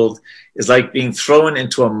material world is like being thrown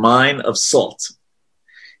into a mine of salt.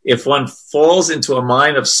 If one falls into a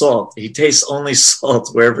mine of salt, he tastes only salt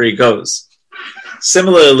wherever he goes.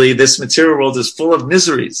 Similarly, this material world is full of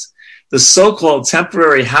miseries. The so-called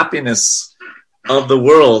temporary happiness of the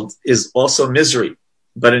world is also misery.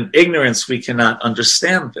 But in ignorance, we cannot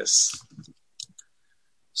understand this.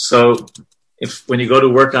 So when you go to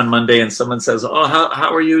work on Monday and someone says, oh,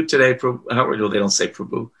 how are you today? Well, they don't say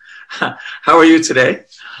Prabhu. How are you today?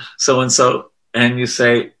 So-and-so. And you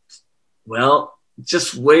say, well,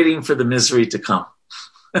 just waiting for the misery to come.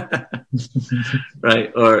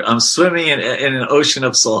 Right? Or I'm swimming in an ocean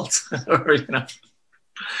of salt. Or,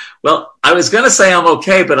 Well, I was going to say I'm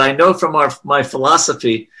okay, but I know from my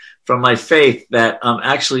philosophy, from my faith, that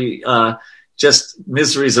actually just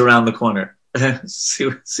misery's around the corner. see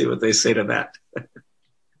what they say to that.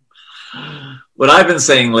 What I've been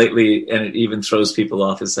saying lately, and it even throws people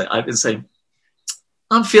off, is that I've been saying,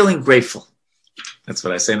 I'm feeling grateful. That's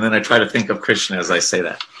what I say. And then I try to think of Krishna as I say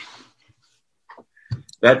that.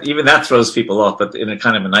 That throws people off, but in a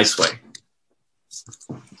kind of a nice way.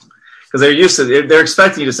 Because they're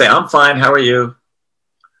expecting you to say, I'm fine, how are you?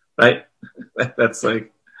 Right? That's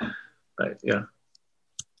like, right, yeah.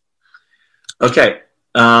 Okay.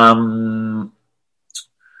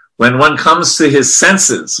 When one comes to his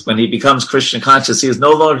senses, when he becomes Krishna conscious, he is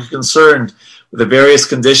no longer concerned with the various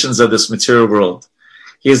conditions of this material world.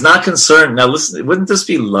 He is not concerned. Now listen, wouldn't this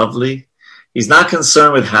be lovely? He's not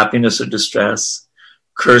concerned with happiness or distress,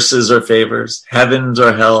 curses or favors, heavens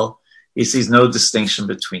or hell. He sees no distinction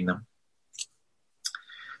between them.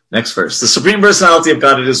 Next verse. The Supreme Personality of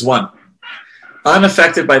Godhead is one.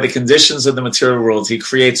 Unaffected by the conditions of the material world, he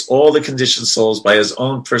creates all the conditioned souls by his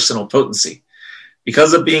own personal potency.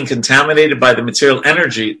 Because of being contaminated by the material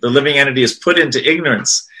energy, the living entity is put into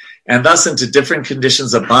ignorance and thus into different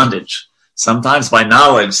conditions of bondage. Sometimes by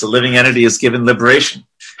knowledge, the living entity is given liberation.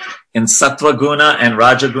 In Sattva Guna and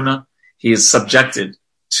Raja Guna, he is subjected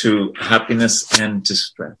to happiness and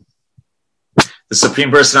distress. The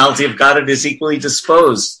Supreme Personality of Godhead is equally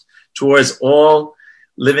disposed towards all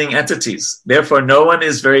living entities. Therefore, no one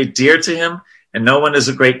is very dear to him, and no one is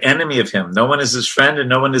a great enemy of him. No one is his friend, and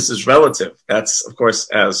no one is his relative. That's, of course,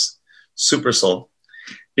 as Super Soul.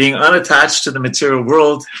 Being unattached to the material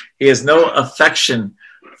world, he has no affection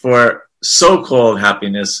for so-called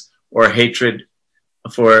happiness or hatred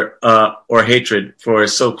for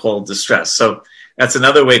so-called distress. So that's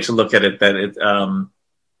another way to look at it, that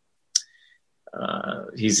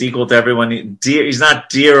he's equal to everyone. He's not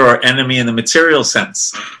dear or enemy in the material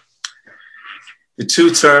sense. The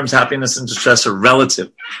two terms, happiness and distress, are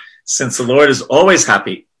relative. Since the Lord is always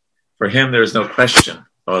happy, for him there is no question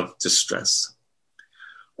of distress.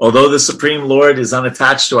 Although the Supreme Lord is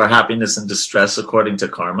unattached to our happiness and distress according to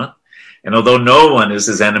karma, and although no one is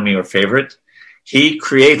his enemy or favorite, he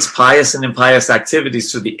creates pious and impious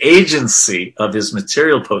activities through the agency of his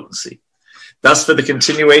material potency. Thus, for the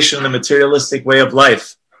continuation of the materialistic way of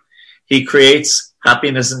life, he creates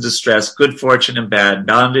happiness and distress, good fortune and bad,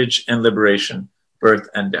 bondage and liberation, birth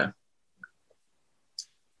and death.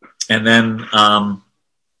 And then, I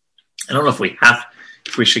don't know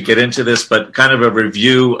if we should get into this, but kind of a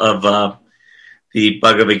review of the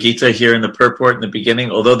Bhagavad Gita here in the purport in the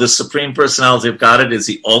beginning. Although the Supreme Personality of Godhead is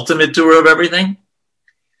the ultimate doer of everything,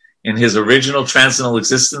 in his original transcendental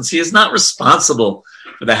existence, he is not responsible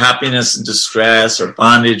for the happiness and distress or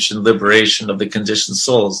bondage and liberation of the conditioned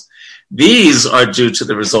souls. These are due to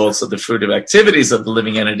the results of the fruitive activities of the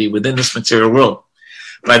living entity within this material world.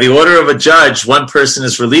 By the order of a judge, one person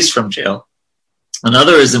is released from jail,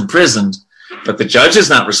 another is imprisoned, but the judge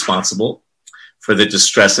is not responsible for the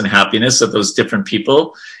distress and happiness of those different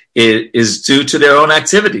people. It is due to their own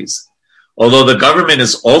activities. Although the government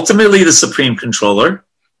is ultimately the supreme controller,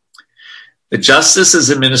 the justice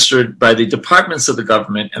is administered by the departments of the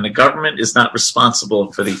government, and the government is not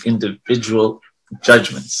responsible for the individual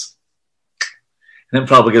judgments. And then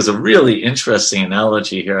Prabhupada gives a really interesting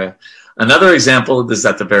analogy here. Another example, this is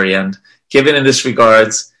at the very end, given in this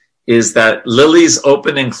regards, is that lilies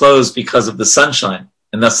open and close because of the sunshine,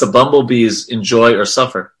 and thus the bumblebees enjoy or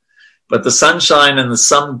suffer. But the sunshine and the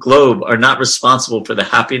sun globe are not responsible for the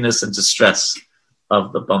happiness and distress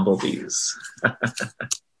of the bumblebees.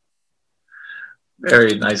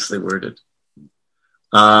 Very nicely worded.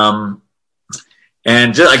 And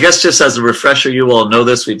I guess just as a refresher, you all know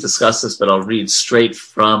this, we've discussed this, but I'll read straight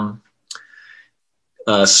from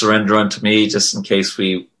Surrender Unto Me, just in case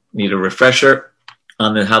we need a refresher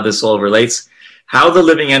on how this all relates. How the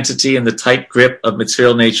living entity in the tight grip of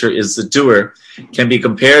material nature is the doer can be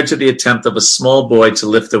compared to the attempt of a small boy to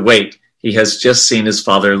lift a weight he has just seen his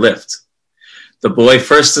father lift. The boy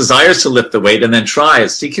first desires to lift the weight and then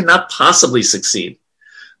tries. He cannot possibly succeed.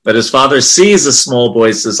 But his father sees the small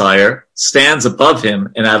boy's desire, stands above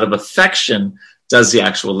him, and out of affection does the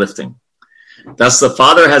actual lifting. Thus, the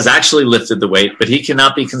father has actually lifted the weight, but he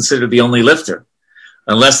cannot be considered the only lifter.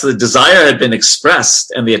 Unless the desire had been expressed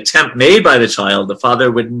and the attempt made by the child, the father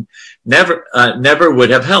would never would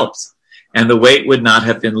have helped, and the weight would not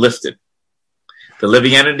have been lifted. The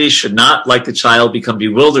living entity should not, like the child, become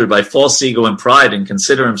bewildered by false ego and pride and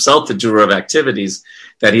consider himself the doer of activities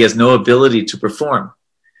that he has no ability to perform.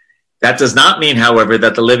 That does not mean, however,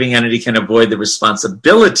 that the living entity can avoid the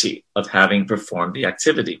responsibility of having performed the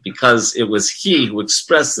activity, because it was he who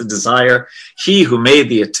expressed the desire, he who made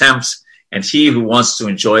the attempt, and he who wants to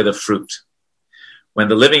enjoy the fruit. When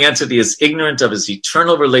the living entity is ignorant of his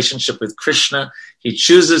eternal relationship with Krishna, he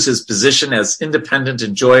chooses his position as independent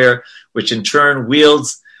enjoyer, which in turn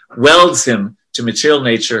welds him to material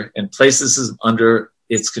nature and places him under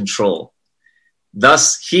its control.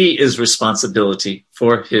 Thus, he is responsibility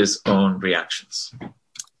for his own reactions.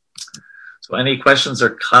 So any questions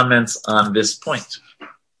or comments on this point?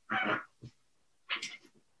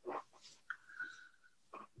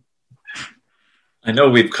 I know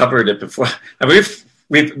we've covered it before. I mean,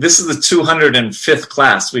 this is the 205th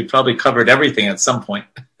class. We've probably covered everything at some point.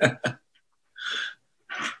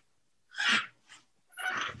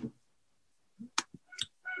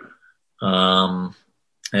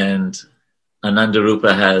 And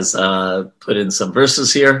Anandarupa has put in some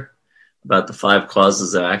verses here about the 5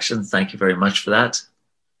 causes of action. Thank you very much for that.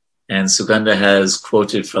 And Sugandha has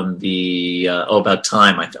quoted from the, about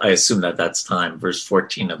time. I assume that's time, verse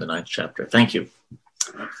 14 of the 9th chapter. Thank you.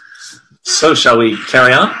 So shall we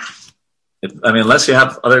carry on? Unless you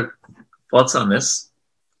have other thoughts on this.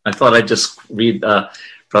 I thought I'd just read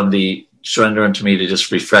from the Surrender unto Me to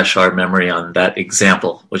just refresh our memory on that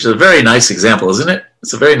example, which is a very nice example, isn't it?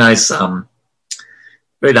 It's a very nice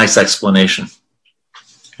explanation.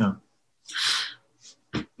 Yeah.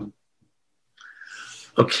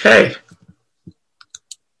 Okay.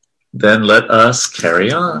 Then let us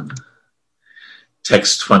carry on.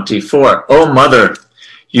 Text 24. O Mother,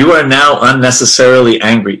 you are now unnecessarily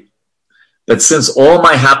angry. But since all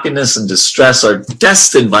my happiness and distress are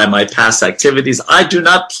destined by my past activities, I do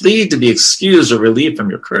not plead to be excused or relieved from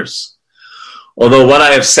your curse. Although what I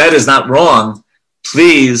have said is not wrong,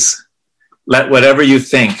 please let whatever you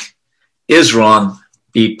think is wrong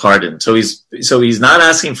be pardoned. So he's not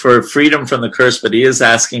asking for freedom from the curse, but he is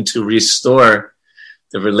asking to restore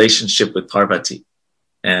the relationship with Parvati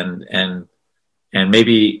and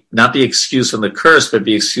maybe not be excused from the curse, but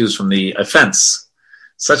be excused from the offense.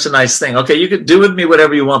 Such a nice thing. Okay, you could do with me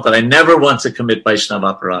whatever you want, but I never want to commit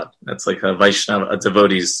Vaishnava aparad. That's like a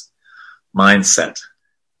devotee's mindset.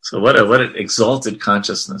 So what an exalted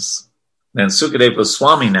consciousness. And Sukadeva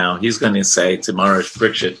Goswami now, he's going to say to Maharaj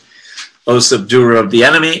Parikshit, O subduer of the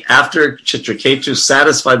enemy, after Chitraketu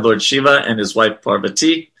satisfied Lord Shiva and his wife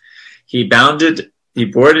Parvati, he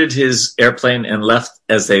boarded his airplane and left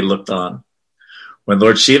as they looked on. When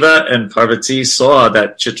Lord Shiva and Parvati saw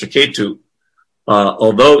that Chitraketu,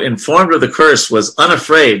 although informed of the curse, was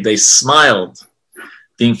unafraid, they smiled,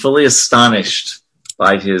 being fully astonished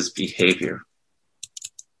by his behavior.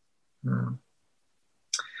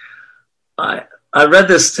 I read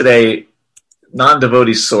this today,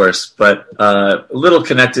 non-devotee source, but a little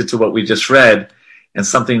connected to what we just read, and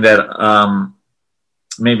something that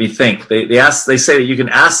made me think. They say that you can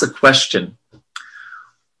ask the question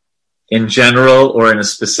in general or in a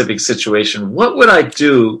specific situation, what would I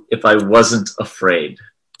do if I wasn't afraid?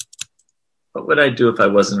 What would I do if I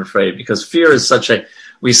wasn't afraid? Because fear is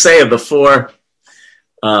we say of the 4,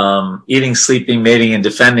 eating, sleeping, mating, and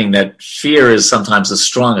defending, that fear is sometimes the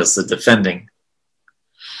strongest, the defending.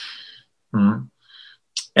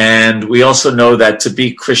 And we also know that to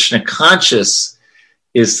be Krishna conscious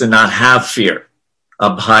is to not have fear.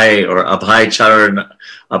 Abhay or Abhay Charan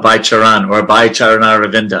or Abhay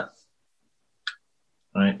Charanaravinda.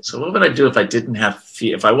 Right? So what would I do if I didn't have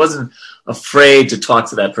fear? If I wasn't afraid to talk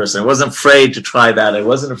to that person, I wasn't afraid to try that, I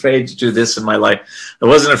wasn't afraid to do this in my life, I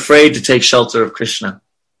wasn't afraid to take shelter of Krishna.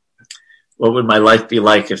 What would my life be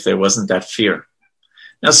like if there wasn't that fear?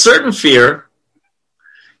 Now, certain fear,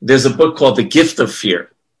 there's a book called The Gift of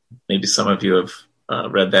Fear. Maybe some of you have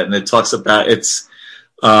read that, and it talks about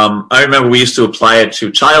I remember we used to apply it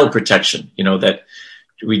to child protection, that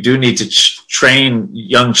we do need to train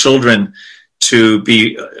young children to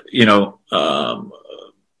be,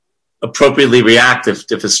 appropriately reactive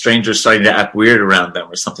if a stranger is starting to act weird around them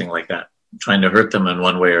or something like that, trying to hurt them in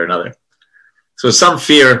one way or another. So some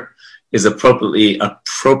fear is appropriately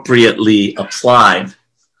applied.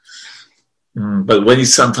 But when you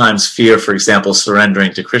sometimes fear, for example,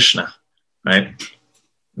 surrendering to Krishna, right?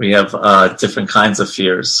 We have different kinds of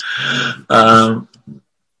fears.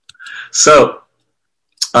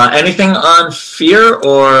 Anything on fear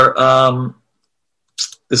or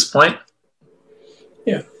this point?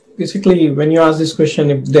 Yeah, basically, when you ask this question,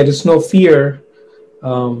 if there is no fear,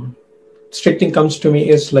 strict thing comes to me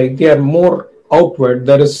is like they are more outward.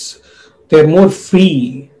 They're more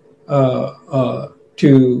free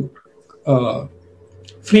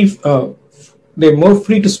they're more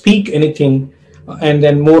free to speak anything, and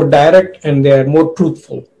then more direct, and they're more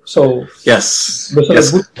truthful. So yes, those are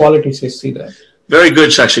the good qualities I see there. Very good,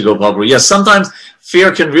 Shakshi Gopal Prabhu. Yes, sometimes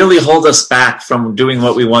fear can really hold us back from doing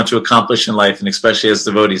what we want to accomplish in life, and especially as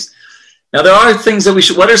devotees. Now, there are things that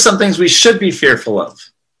what are some things we should be fearful of?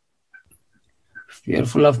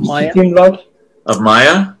 Fearful of Maya. Of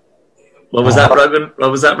Maya? What was that,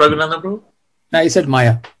 Raghunandan Prabhu? No, I said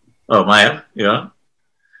Maya. Oh, Maya, yeah.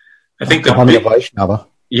 I think Vaishnava.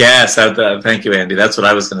 Yes, thank you, Andy. That's what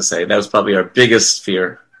I was going to say. That was probably our biggest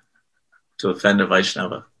fear, to offend a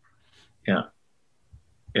Vaishnava. Yeah.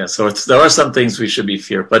 Yeah, so there are some things we should be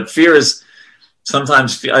fear, but fear is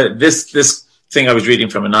sometimes this thing I was reading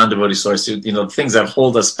from a non-devotee source. Things that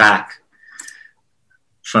hold us back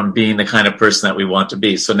from being the kind of person that we want to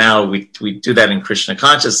be. So now we do that in Krishna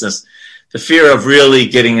consciousness. The fear of really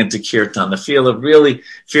getting into kirtan, the fear of really,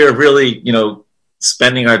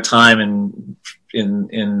 spending our time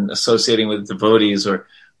in associating with devotees or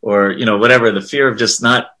whatever, the fear of just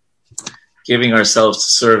not giving ourselves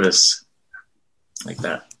to service like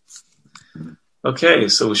that. Okay,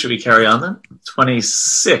 so should we carry on then?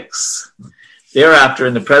 26. Thereafter,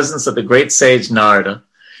 in the presence of the great sage Narada,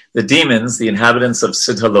 the demons, the inhabitants of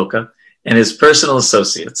Siddhaloka, and his personal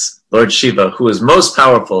associates, Lord Shiva, who is most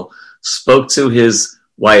powerful, spoke to his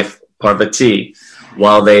wife Parvati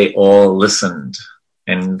while they all listened.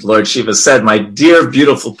 And Lord Shiva said, "My dear,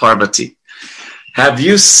 beautiful Parvati, have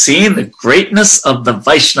you seen the greatness of the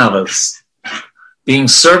Vaishnavas? Being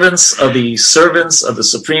servants of the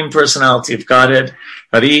Supreme Personality of Godhead,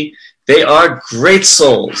 Hari, they are great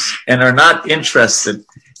souls and are not interested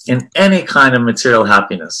in any kind of material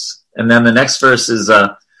happiness." And then the next verse is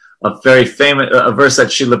a very famous verse that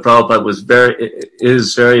Srila Prabhupada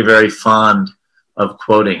is very, very fond of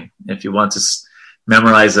quoting. If you want to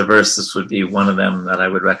memorize a verse, this would be one of them that I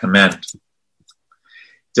would recommend.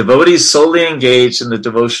 Devotees solely engaged in the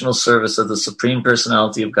devotional service of the Supreme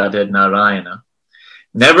Personality of Godhead, Narayana,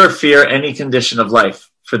 never fear any condition of life.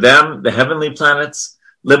 For them, the heavenly planets,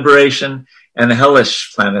 liberation, and the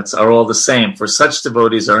hellish planets are all the same, for such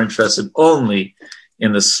devotees are interested only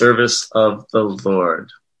in the service of the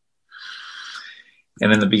Lord.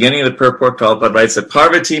 And in the beginning of the purport, Prabhupada writes that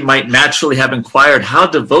Parvati might naturally have inquired how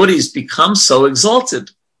devotees become so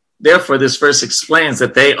exalted. Therefore, this verse explains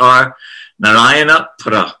that they are Narayana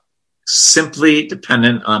Para, simply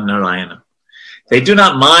dependent on Narayana. They do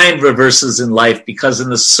not mind reverses in life because in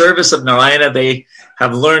the service of Narayana, they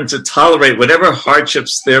have learned to tolerate whatever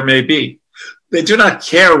hardships there may be. They do not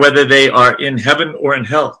care whether they are in heaven or in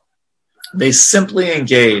hell. They simply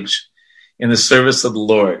engage in the service of the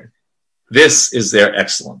Lord. This is their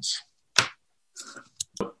excellence.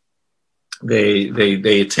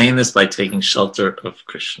 They attain this by taking shelter of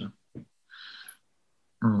Krishna.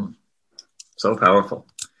 So powerful.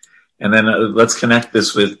 And then let's connect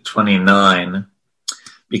this with 29.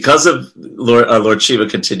 Because of, Lord Shiva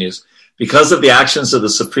continues, because of the actions of the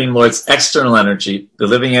Supreme Lord's external energy, the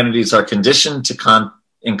living entities are conditioned to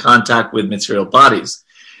in contact with material bodies.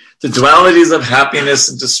 The dualities of happiness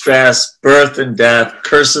and distress, birth and death,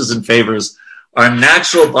 curses and favors are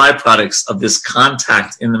natural byproducts of this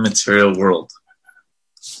contact in the material world.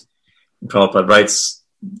 And Prabhupada writes,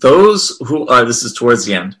 this is towards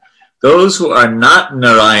the end, those who are not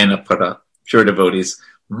Narayana Para, pure devotees,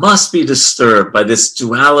 must be disturbed by this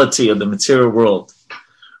duality of the material world,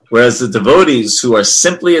 whereas the devotees who are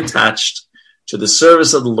simply attached to the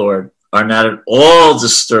service of the Lord are not at all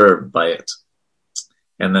disturbed by it.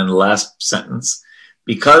 And then the last sentence,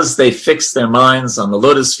 because they fix their minds on the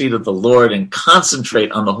lotus feet of the Lord and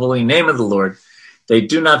concentrate on the holy name of the Lord, they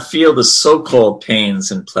do not feel the so-called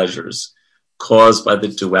pains and pleasures caused by the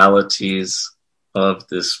dualities of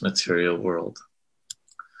this material world.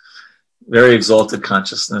 Very exalted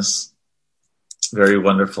consciousness. Very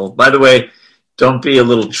wonderful. By the way, don't be a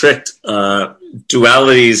little tricked.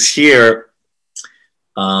 Dualities here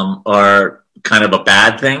are kind of a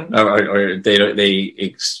bad thing, or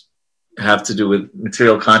they have to do with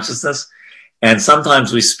material consciousness. And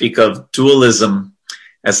sometimes we speak of dualism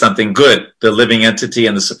as something good, the living entity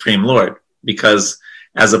and the Supreme Lord, because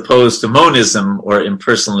as opposed to monism or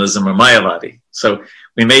impersonalism or Mayavadi. So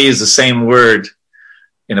we may use the same word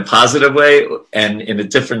in a positive way and in a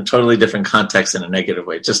totally different context in a negative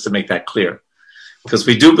way, just to make that clear. Because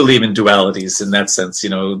we do believe in dualities in that sense,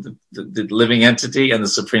 the living entity and the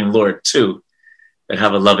Supreme Lord too, that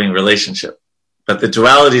have a loving relationship. But the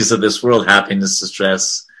dualities of this world, happiness,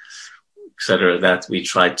 distress, etc., that we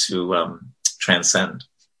try to transcend.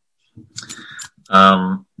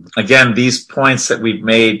 Again, these points that we've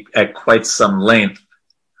made at quite some length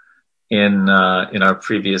in our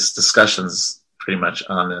previous discussions, pretty much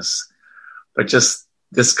on this, but just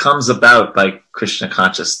this comes about by Krishna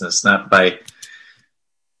consciousness, not by.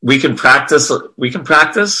 We can practice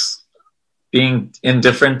being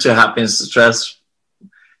indifferent to happiness, distress,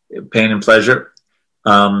 pain, and pleasure,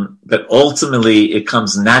 but ultimately it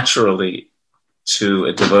comes naturally to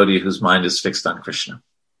a devotee whose mind is fixed on Krishna.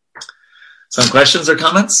 Some questions or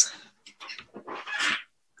comments?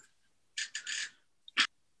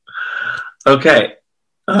 Okay.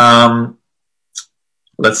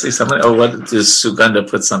 Let's see something. Oh, what does Sugandha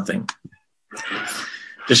put something?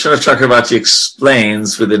 Vishwanath Chakravarti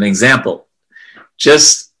explains with an example.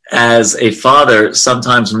 Just as a father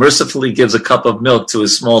sometimes mercifully gives a cup of milk to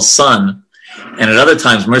his small son and at other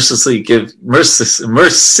times mercifully gives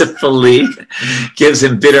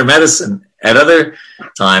him bitter medicine. At other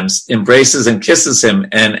times embraces and kisses him,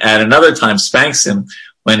 and at another time spanks him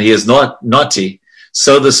when he is naughty.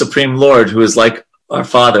 So the Supreme Lord, who is like our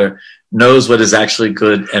Father, knows what is actually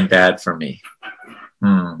good and bad for me.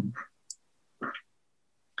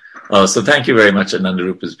 Oh, so thank you very much.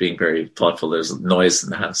 Anandarupa is being very thoughtful. There's noise in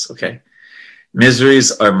the house. Okay.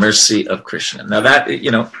 Miseries are mercy of Krishna. Now that,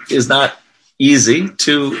 is not easy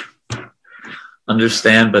to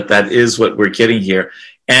understand, but that is what we're getting here.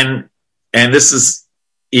 And this is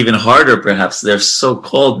even harder, perhaps. They're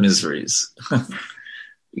so-called miseries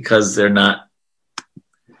because they're not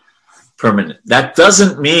permanent. That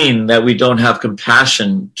doesn't mean that we don't have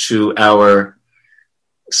compassion to our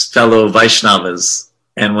fellow Vaishnavas.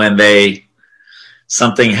 And when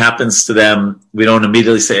something happens to them, we don't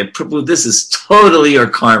immediately say, Prabhu, this is totally your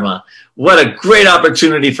karma. What a great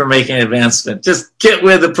opportunity for making advancement. Just get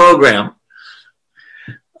with the program.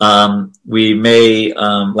 We may,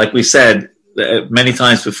 like we said many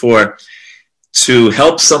times before, to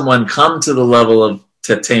help someone come to the level of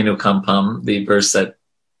Tatenu Kampam, the verse that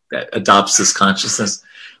adopts this consciousness,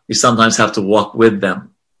 we sometimes have to walk with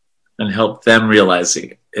them and help them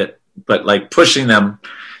realizing it. But like pushing them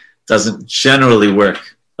doesn't generally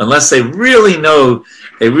work unless they really know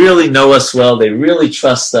us well, they really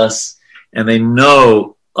trust us, and they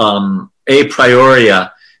know a priori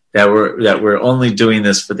that we're only doing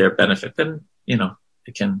this for their benefit. Then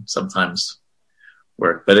it can sometimes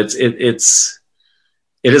work. But it is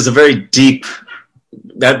a very deep,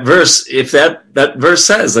 that verse. If that verse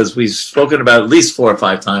says, as we've spoken about at least 4 or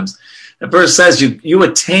 5 times, the verse says you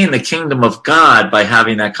attain the kingdom of God by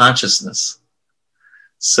having that consciousness.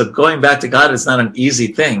 So going back to God is not an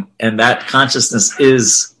easy thing. And that consciousness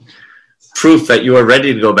is proof that you are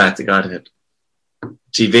ready to go back to Godhead.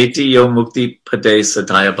 Jiveti yo mukti pade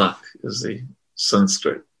sadayabak is the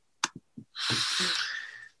Sanskrit.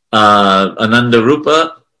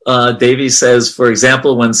 Anandarupa Devi says, for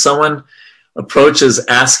example, when someone approaches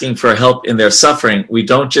asking for help in their suffering, we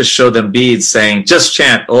don't just show them beads saying, just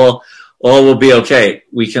chant, all will be okay.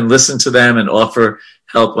 We can listen to them and offer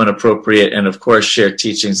help when appropriate, and of course share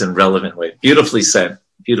teachings in relevant way. Beautifully said.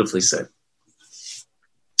 Beautifully said.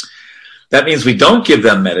 That means we don't give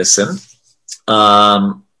them medicine.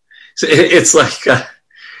 So it's like,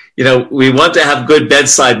 we want to have good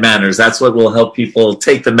bedside manners. That's what will help people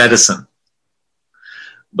take the medicine.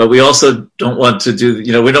 But we also don't want to do,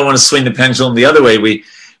 we don't want to swing the pendulum the other way.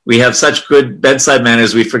 We have such good bedside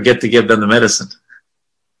manners, we forget to give them the medicine.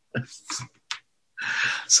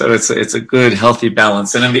 So it's a good, healthy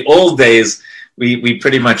balance. And in the old days, we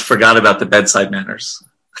pretty much forgot about the bedside manners.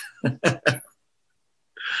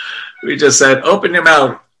 We just said, open your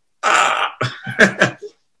mouth.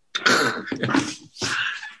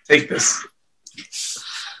 Take this.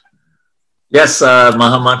 Yes,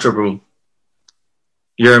 Mahamantra Prabhu.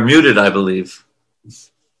 You're muted, I believe.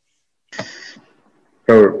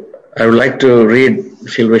 So I would like to read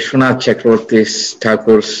Srila Vishwanath Chakravarti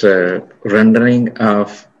Thakur's rendering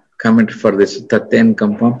of comment for this Taten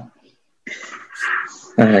Kampam.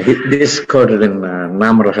 This is quoted in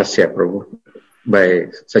Nama Rahasya Prabhu by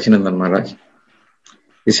Sachinandan Maharaj.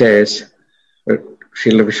 He says,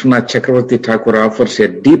 Srila Vishwanath Chakravarti Thakur offers a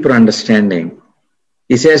deeper understanding.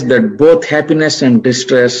 He says that both happiness and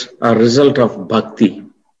distress are a result of bhakti.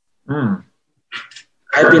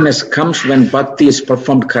 Happiness comes when bhakti is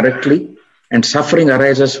performed correctly, and suffering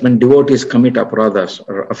arises when devotees commit aparadhas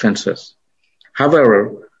or offenses.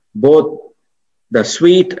 However, both the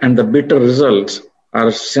sweet and the bitter results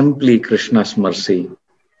are simply Krishna's mercy.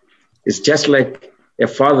 It's just like a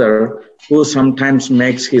father who sometimes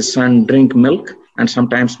makes his son drink milk and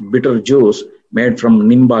sometimes bitter juice made from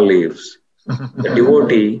nimba leaves. The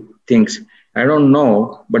devotee thinks, I don't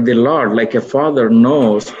know, but the Lord, like a father,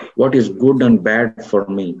 knows what is good and bad for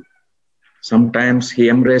me. Sometimes he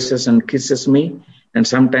embraces and kisses me, and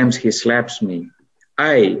sometimes he slaps me.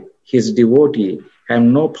 I, his devotee, have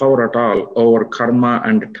no power at all over karma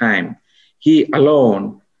and time. He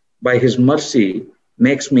alone, by his mercy,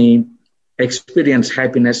 makes me experience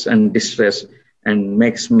happiness and distress and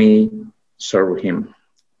makes me serve him.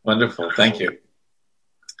 Wonderful. Thank you.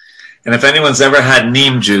 And if anyone's ever had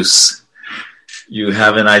neem juice, you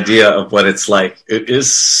have an idea of what it's like. It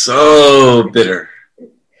is so bitter.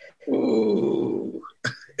 Ooh,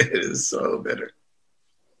 it is so bitter.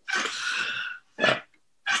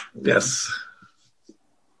 Yes.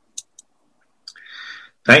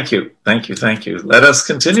 Thank you. Thank you. Thank you. Let us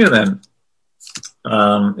continue then.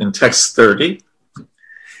 In text 30,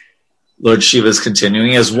 Lord Shiva is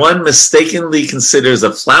continuing, as one mistakenly considers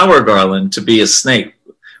a flower garland to be a snake.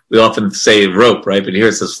 We often say rope, right? But here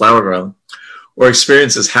it says flower garland. Or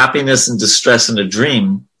experiences happiness and distress in a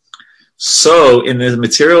dream. So in the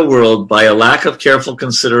material world, by a lack of careful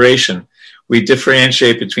consideration, we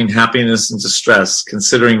differentiate between happiness and distress,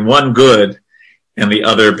 considering one good and the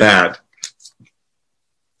other bad.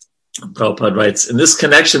 Prabhupada writes, in this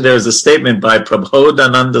connection, there is a statement by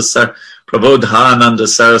Prabodhananda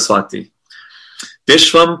Saraswati.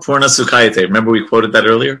 Vishwam Purna Sukhayate. Remember we quoted that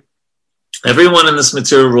earlier? Everyone in this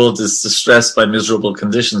material world is distressed by miserable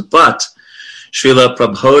conditions, but Srila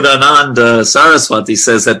Prabodhananda Saraswati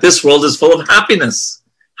says that this world is full of happiness.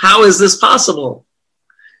 How is this possible?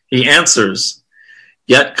 He answers,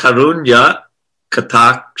 Yat karunya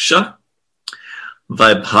kataksha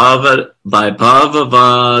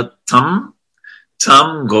vaibhavavatam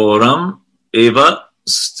tam goram eva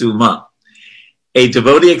stuma. A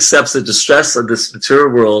devotee accepts the distress of this material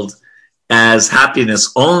world as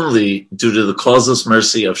happiness only due to the causeless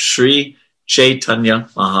mercy of Sri Chaitanya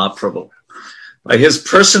Mahaprabhu. By his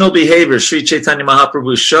personal behavior, Sri Chaitanya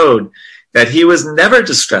Mahaprabhu showed that he was never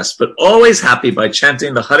distressed, but always happy by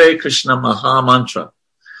chanting the Hare Krishna Maha Mantra.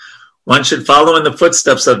 One should follow in the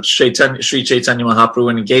footsteps of Sri Chaitanya Mahaprabhu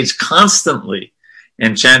and engage constantly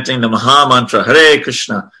in chanting the Maha Mantra, Hare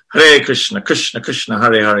Krishna, Krishna Krishna,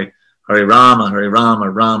 Hare Hare, Hare Rama, Rama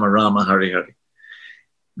Rama, Hare Hare.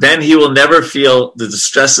 Then he will never feel the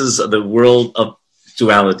distresses of the world of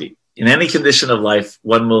duality. In any condition of life,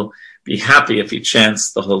 one will be happy if he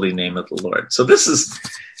chants the holy name of the Lord. So this is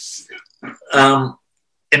an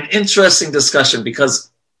interesting discussion, because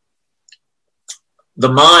the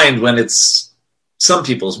mind, when it's, some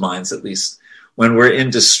people's minds at least, when we're in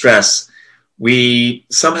distress, we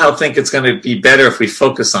somehow think it's going to be better if we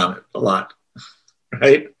focus on it a lot,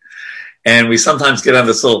 right? And we sometimes get on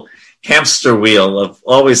this little hamster wheel of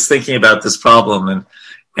always thinking about this problem,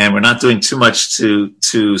 and we're not doing too much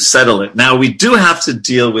to settle it. Now, we do have to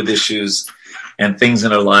deal with issues and things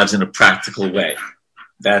in our lives in a practical way.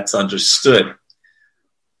 That's understood.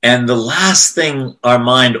 And the last thing our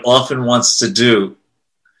mind often wants to do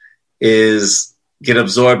is get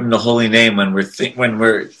absorbed in the holy name when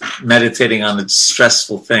we're meditating on a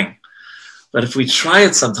stressful thing. But if we try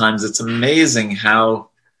it sometimes, it's amazing how,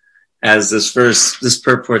 as this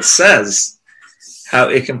purport says, how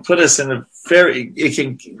it can put us in the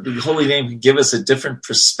holy name can give us a different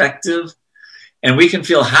perspective, and we can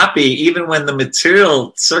feel happy even when the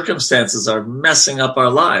material circumstances are messing up our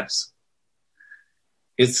lives.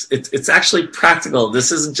 It's actually practical.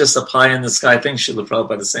 This isn't just a pie in the sky thing, Srila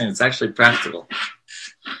Prabhupada is saying. It's actually practical.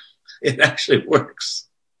 It actually works.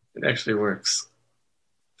 It actually works.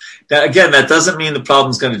 Now, again, that doesn't mean the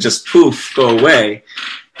problem's going to just poof, go away.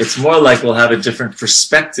 It's more like we'll have a different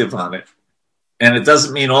perspective on it. And it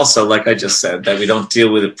doesn't mean also, like I just said, that we don't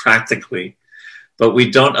deal with it practically, but we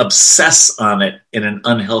don't obsess on it in an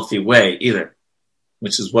unhealthy way either,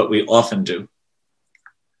 which is what we often do.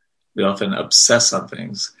 We often obsess on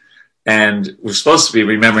things. And we're supposed to be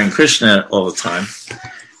remembering Krishna all the time.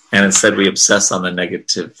 And instead we obsess on the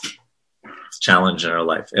negative challenge in our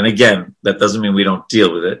life. And again, that doesn't mean we don't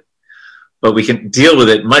deal with it, but we can deal with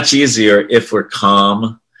it much easier if we're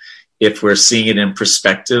calm, if we're seeing it in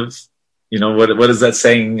perspective. You know, what is that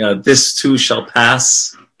saying? This too shall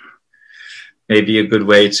pass. Maybe a good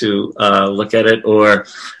way to look at it. Or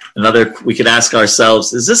another, we could ask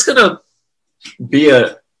ourselves, is this going to be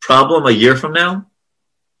a problem a year from now?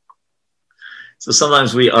 So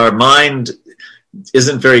sometimes our mind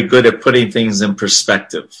isn't very good at putting things in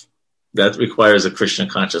perspective. That requires a Krishna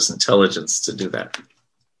conscious intelligence to do that.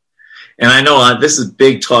 And I know this is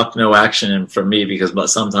big talk, no action for me, because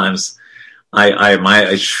sometimes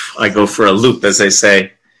I go for a loop, as they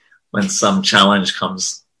say, when some challenge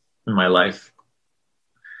comes in my life.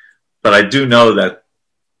 But I do know that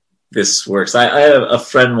this works. I have a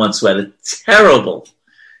friend once who had a terrible,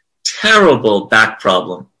 terrible back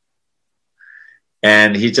problem.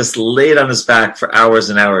 And he just laid on his back for hours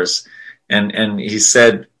and hours. And he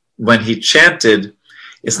said when he chanted,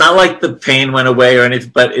 it's not like the pain went away or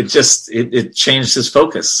anything, but it changed his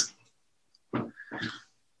focus.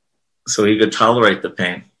 So he could tolerate the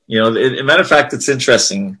pain. You know, as a matter of fact, it's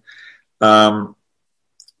interesting. In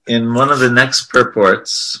one of the next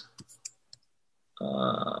purports,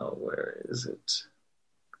 where is it?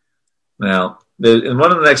 Now, in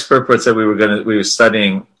one of the next purports that we were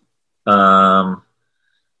studying,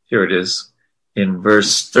 here it is, in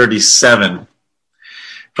verse 37.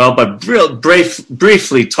 Prabhupada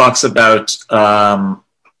briefly talks about,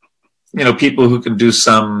 people who can do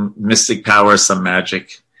some mystic power, some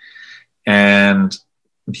magic. And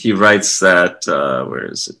he writes that, where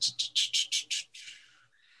is it?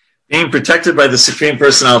 Being protected by the Supreme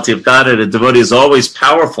Personality of Godhead, a devotee is always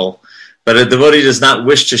powerful, but a devotee does not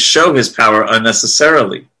wish to show his power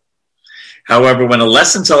unnecessarily. However, when a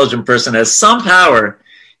less intelligent person has some power,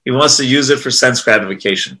 he wants to use it for sense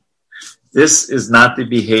gratification. This is not the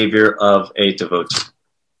behavior of a devotee.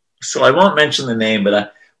 So I won't mention the name,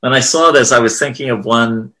 but when I saw this, I was thinking of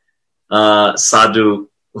one sadhu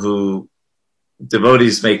who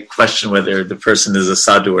devotees may question whether the person is a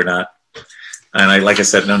sadhu or not. And like I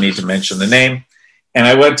said, no need to mention the name. And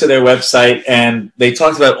I went to their website and they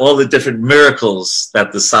talked about all the different miracles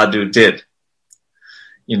that the sadhu did.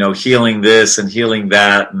 You know, healing this and healing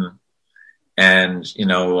that. And you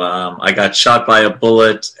know, I got shot by a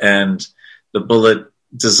bullet and the bullet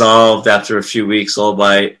dissolved after a few weeks, all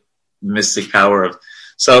by mystic power of.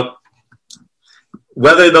 So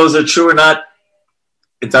whether those are true or not,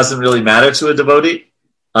 it doesn't really matter to a devotee.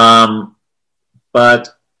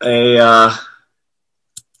 But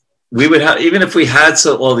we would have, even if we had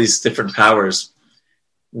all these different powers,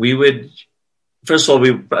 we would, first of all,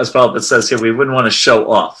 as Prabhupada says here, we wouldn't want to show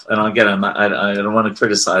off. And again, I don't want to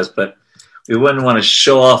criticize, but we wouldn't want to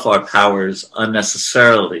show off our powers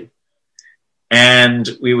unnecessarily. And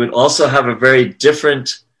we would also have a very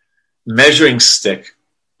different measuring stick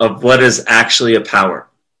of what is actually a power.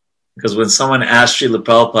 Because when someone asks Srila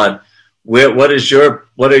Prabhupada,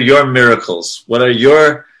 what are your miracles? What are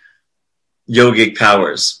your yogic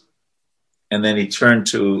powers? And then he turned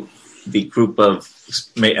to the group of,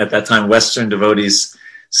 at that time, Western devotees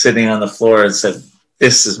sitting on the floor and said,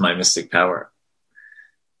 this is my mystic power.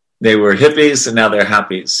 They were hippies and now they're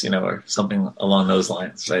happies, you know, or something along those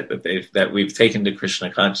lines, right? That we've taken to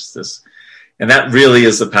Krishna consciousness. And that really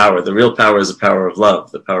is the power. The real power is the power of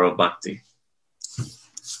love, the power of bhakti.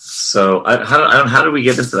 So how do we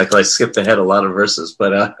get into that? Because I skipped ahead a lot of verses,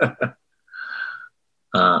 but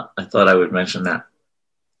I thought I would mention that.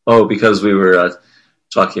 Oh, because we were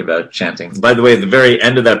talking about chanting. By the way, at the very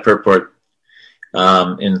end of that purport,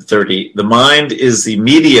 in 30, the mind is the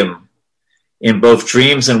medium in both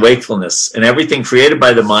dreams and wakefulness, and everything created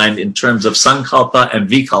by the mind in terms of sankalpa and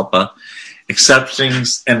vikalpa,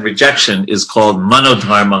 acceptance and rejection, is called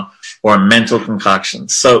manodharma, or mental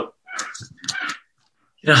concoctions. So,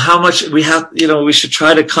 you know, how much we have, you know, we should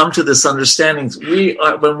try to come to this understanding.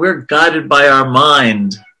 When we're guided by our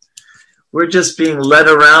mind, we're just being led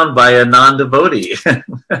around by a non-devotee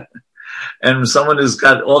and someone who's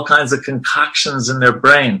got all kinds of concoctions in their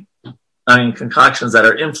brain. I mean, concoctions that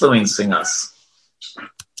are influencing us.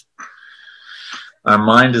 Our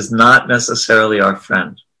mind is not necessarily our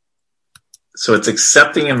friend. So it's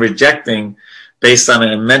accepting and rejecting based on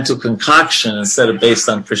a mental concoction instead of based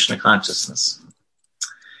on Krishna consciousness.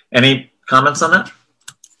 Any comments on that?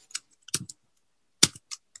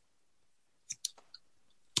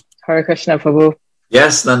 Hare Krishna, Prabhu.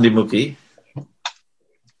 Yes, Nandimukhi.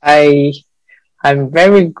 I'm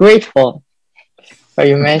very grateful for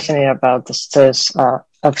you mentioning about this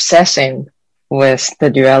obsessing with the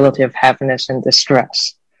duality of happiness and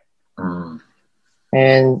distress.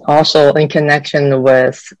 And also in connection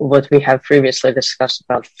with what we have previously discussed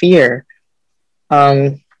about fear,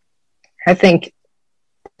 I think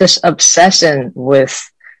this obsession with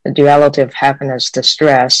the duality of happiness,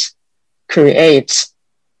 distress creates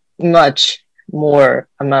much more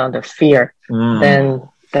amount of fear than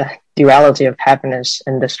the duality of happiness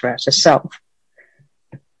and distress itself.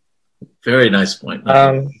 Very nice point.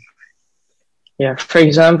 Yeah, for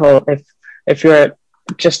example, if you're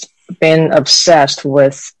just been obsessed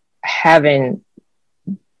with having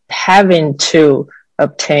to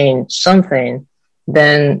obtain something,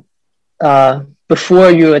 then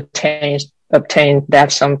before you obtain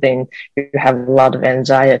that something, you have a lot of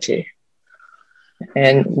anxiety.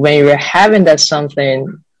 And when you're having that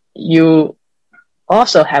something, you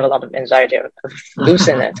also have a lot of anxiety of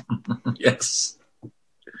losing it. Yes.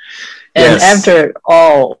 And after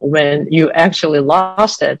all, when you actually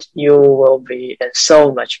lost it, you will be in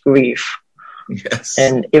so much grief. Yes.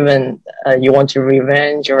 And even you want to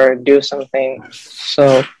revenge or do something.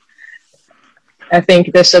 So I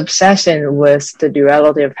think this obsession with the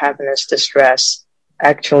duality of happiness, distress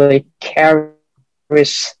actually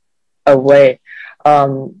carries away,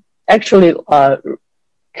 actually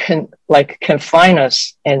confine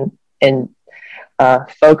us in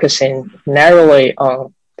focusing narrowly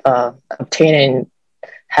on obtaining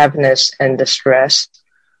happiness and distress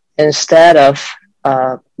instead of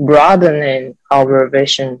broadening our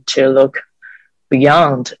vision to look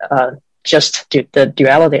beyond just the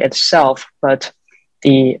duality itself, but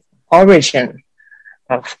the origin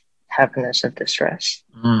of happiness and distress.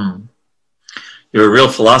 You're a real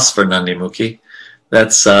philosopher, Nandimukhi.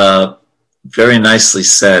 That's very nicely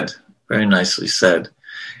said. Very nicely said.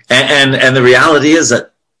 And the reality is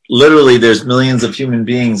that literally there's millions of human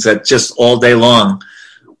beings that just all day long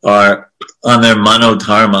are on their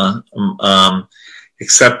manodharma,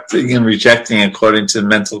 accepting and rejecting according to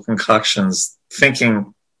mental concoctions,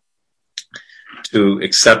 thinking to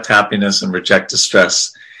accept happiness and reject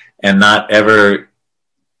distress, and not ever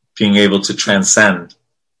being able to transcend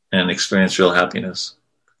and experience real happiness.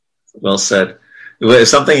 Well said.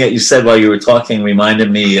 Something that you said while you were talking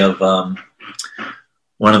reminded me of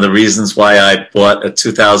one of the reasons why I bought a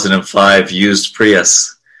 2005 used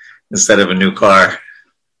Prius instead of a new car.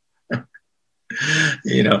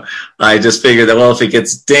 You know, I just figured that, well, if it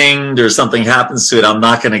gets dinged or something happens to it, I'm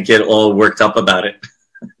not going to get all worked up about it.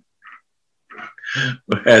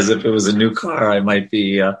 Whereas if it was a new car, I might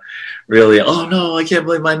be really, oh no, I can't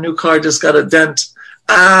believe my new car just got a dent.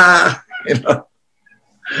 You know.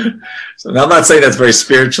 So I'm not saying that's very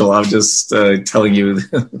spiritual. I'm just telling you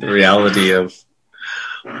the reality of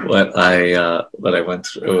what I went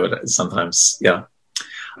through. Sometimes, yeah.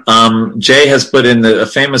 Jay has put in a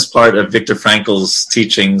famous part of Viktor Frankl's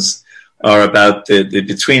teachings are about the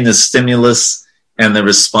between the stimulus and the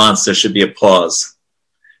response, there should be a pause.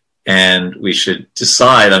 And we should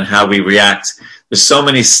decide on how we react. There's so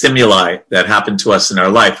many stimuli that happen to us in our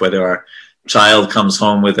life, whether our child comes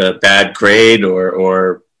home with a bad grade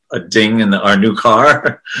or a ding in our new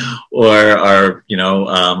car, or our, you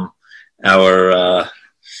know,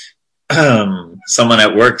 someone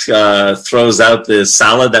at work throws out the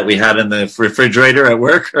salad that we had in the refrigerator at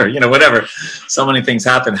work, or, you know, whatever. So many things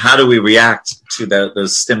happen. How do we react to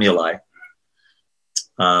those stimuli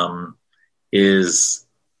is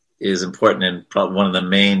important, and probably one of the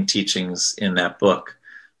main teachings in that book.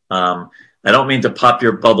 I don't mean to pop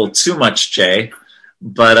your bubble too much, Jay,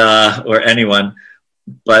 but or anyone,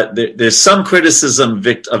 but there's some criticism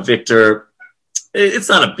of Viktor. It's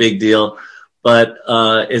not a big deal, but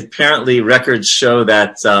apparently records show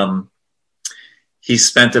that he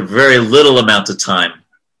spent a very little amount of time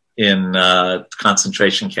in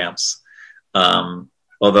concentration camps,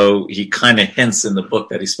 although he kind of hints in the book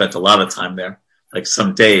that he spent a lot of time there, like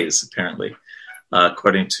some days, apparently,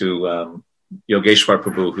 according to Yogeshwar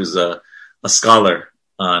Prabhu, who's a scholar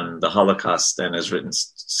on the Holocaust and has written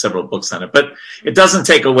several books on it. But it doesn't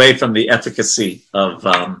take away from the efficacy of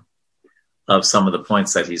some of the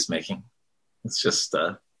points that he's making. It's just,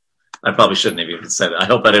 I probably shouldn't have even said it. I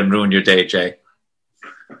hope I didn't ruin your day, Jay.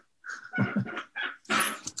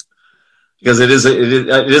 Because it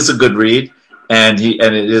is a good read, and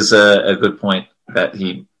it is a good point that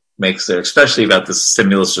he makes there, especially about the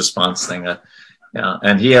stimulus response thing. Yeah,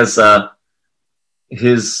 and he has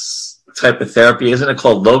his type of therapy, isn't it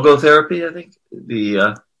called logotherapy? I think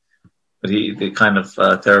the kind of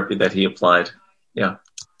therapy that he applied. Yeah.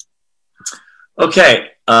 Okay.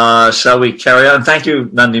 Shall we carry on? Thank you,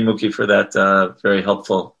 Nandimukhi, for that very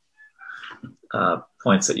helpful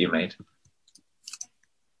points that you made.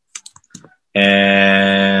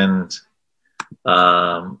 And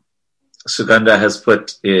Sugandha has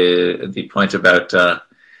put the point about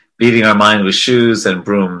beating our mind with shoes and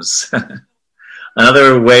brooms.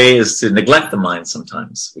 Another way is to neglect the mind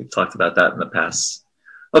sometimes. We've talked about that in the past.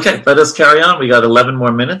 Okay, let us carry on. We got 11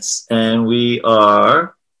 more minutes, and we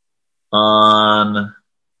are on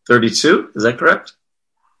 32. Is that correct?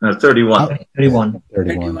 No, 31.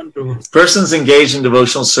 31. Persons engaged in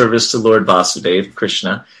devotional service to Lord Vasudeva,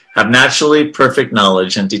 Krishna, have naturally perfect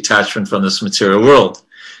knowledge and detachment from this material world.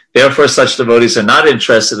 Therefore, such devotees are not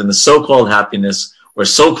interested in the so-called happiness or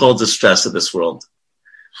so-called distress of this world.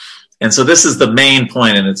 And so this is the main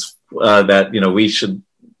point, and it's that, you know, we should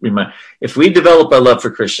remind, if we develop our love for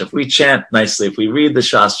Krishna, if we chant nicely, if we read the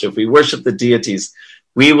Shastra, if we worship the deities,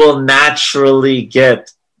 we will naturally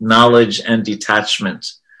get knowledge and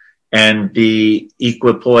detachment and be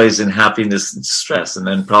equipoised in happiness and distress. And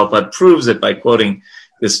then Prabhupada proves it by quoting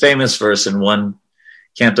this famous verse in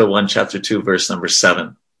Canto 1, Chapter 2, verse number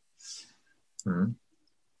 7.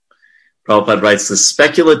 Prabhupada writes, the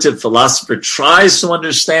speculative philosopher tries to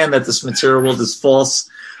understand that this material world is false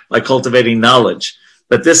by cultivating knowledge,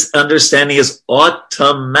 but this understanding is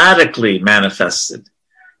automatically manifested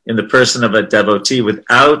in the person of a devotee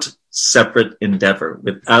without separate endeavor.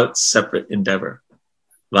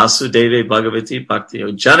 Vasudeva Bhagavati Bhakti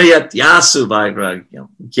Janayat Yasu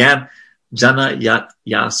Vairagyam Janayat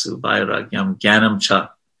Yasu Vairagyam Gyanam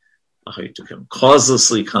Cha Ahitukim.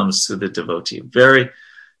 Causelessly comes to the devotee. Very,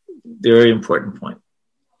 very important point.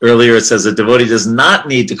 Earlier it says a devotee does not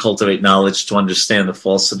need to cultivate knowledge to understand the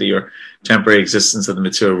falsity or temporary existence of the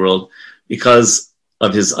material world, because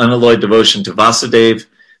of his unalloyed devotion to Vasudeva,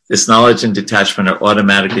 this knowledge and detachment are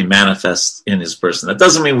automatically manifest in his person. That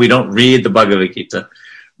doesn't mean we don't read the Bhagavad Gita,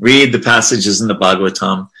 read the passages in the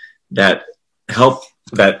Bhagavatam that help,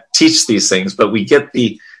 that teach these things, but we get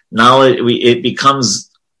the knowledge, it becomes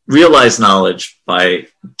realized knowledge by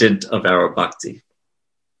dint of our bhakti.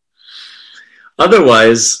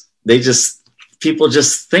 Otherwise, people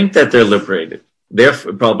just think that they're liberated.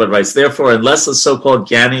 Therefore, Prabhupada writes, therefore, unless the so-called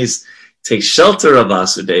Gyanis take shelter of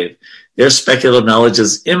Vasudeva, their speculative knowledge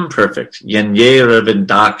is imperfect. Yanyera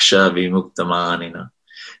vindaksha vimuktamanina.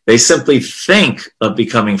 They simply think of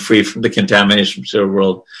becoming free from the contamination of the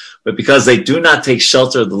world, but because they do not take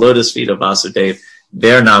shelter of the lotus feet of Vasudeva,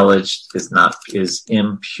 their knowledge is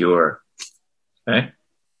impure. Okay?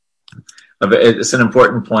 It's an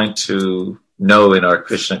important point to know in our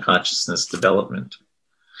Krishna consciousness development.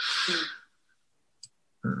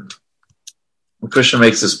 Krishna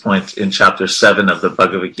makes this point in chapter 7 of the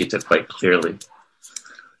Bhagavad Gita quite clearly.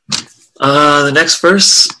 The next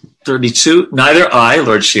verse, 32, neither I,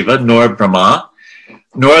 Lord Shiva, nor Brahma,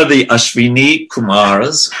 nor the Ashvini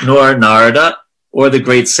Kumaras, nor Narada, or the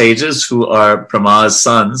great sages who are Brahma's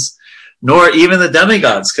sons, nor even the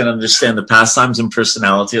demigods can understand the pastimes and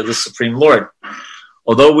personality of the Supreme Lord.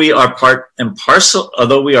 Although we are part of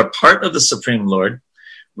the Supreme Lord,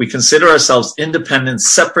 we consider ourselves independent,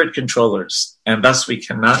 separate controllers, and thus we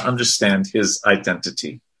cannot understand his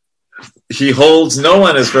identity. He holds no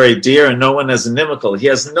one as very dear and no one as inimical. He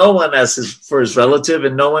has no one for his relative,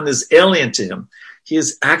 and no one is alien to him. He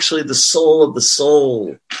is actually the soul of the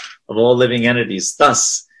soul of all living entities.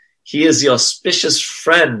 Thus, he is the auspicious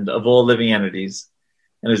friend of all living entities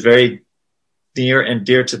and is very near and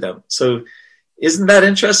dear to them. So isn't that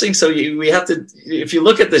interesting? So we have to, if you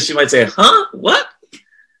look at this, you might say, huh? What?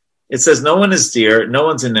 It says no one is dear, no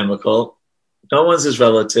one's inimical, no one's his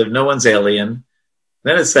relative, no one's alien.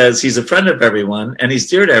 Then it says he's a friend of everyone and he's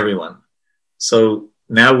dear to everyone. So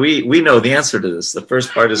now we know the answer to this. The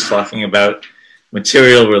first part is talking about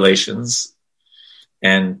material relations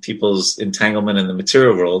and people's entanglement in the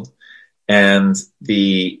material world. And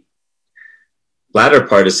the latter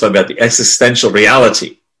part is talking about the existential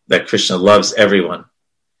reality that Krishna loves everyone.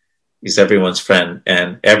 He's everyone's friend,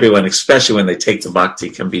 and everyone, especially when they take to bhakti,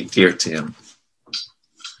 can be dear to him.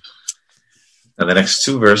 And the next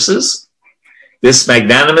two verses. This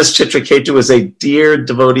magnanimous Chitraketu is a dear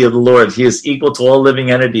devotee of the Lord. He is equal to all living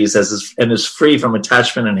entities and is free from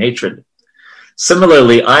attachment and hatred.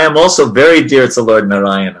 Similarly, I am also very dear to Lord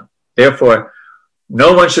Narayana. Therefore,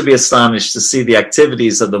 no one should be astonished to see the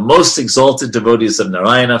activities of the most exalted devotees of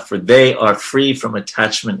Narayana, for they are free from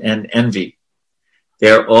attachment and envy. They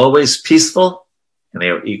are always peaceful, and they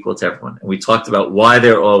are equal to everyone. And we talked about why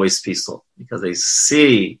they're always peaceful, because they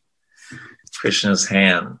see Krishna's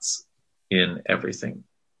hands in everything.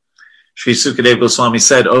 Sri Sukadeva Goswami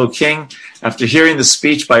said, O king, after hearing the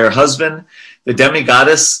speech by her husband, the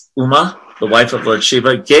demigoddess Uma, the wife of Lord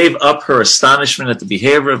Shiva, gave up her astonishment at the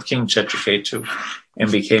behavior of King Chitraketu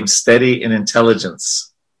and became steady in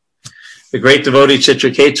intelligence. The great devotee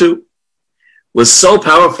Chitraketu was so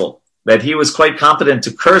powerful that he was quite competent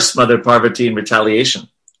to curse Mother Parvati in retaliation.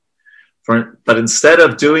 But instead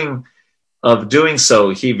of doing so,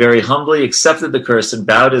 he very humbly accepted the curse and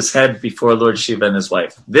bowed his head before Lord Shiva and his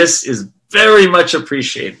wife. This is very much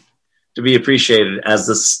appreciated as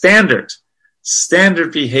the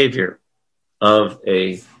standard behavior of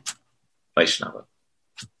a Vaishnava.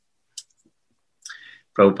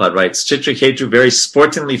 Prabhupada writes, Chitraketu very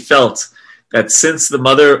sportingly felt that since the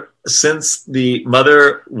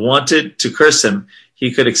mother wanted to curse him,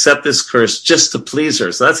 he could accept this curse just to please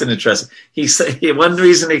her. So that's an interesting. One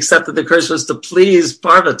reason he accepted the curse was to please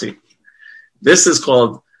Parvati. This is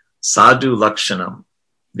called sadhu lakshanam,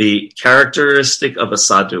 the characteristic of a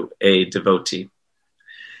sadhu, a devotee.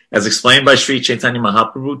 As explained by Sri Chaitanya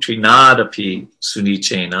Mahaprabhu, Trinadapi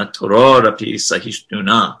sunichena tororapi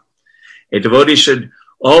sahishnuna. A devotee should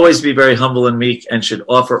always be very humble and meek and should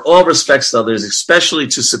offer all respects to others, especially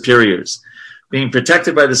to superiors. Being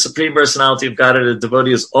protected by the Supreme Personality of Godhead, a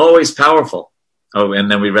devotee is always powerful. Oh,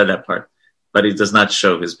 and then we read that part. But he does not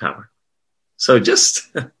show his power. So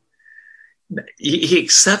he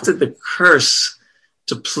accepted the curse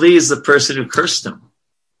to please the person who cursed him.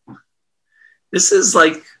 This is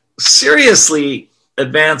like seriously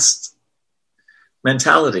advanced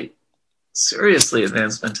mentality. Seriously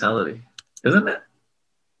advanced mentality, isn't it?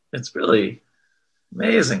 It's really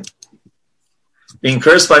amazing. Being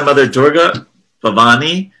cursed by Mother Durga,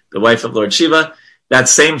 Bhavani, the wife of Lord Shiva, that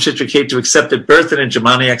same Chitraketu accepted birth in a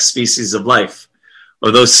Jamaniac species of life.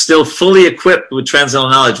 Although still fully equipped with transcendental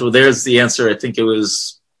knowledge, well, there's the answer. I think it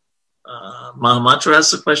was Mahamantra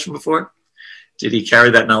asked the question before. Did he carry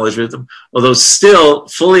that knowledge with him? Although still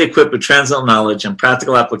fully equipped with transcendental knowledge and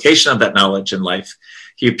practical application of that knowledge in life,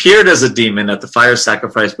 he appeared as a demon at the fire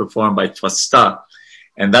sacrifice performed by Twasta,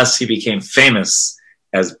 and thus he became famous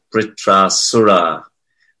as Britrasura.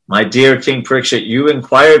 My dear King Parikshit, you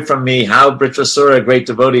inquired from me how Britrasura, a great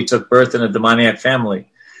devotee, took birth in a demoniac family.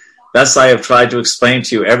 Thus I have tried to explain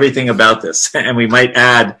to you everything about this, and we might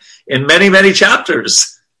add in many, many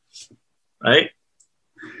chapters. Right?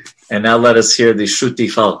 And now let us hear the Shruti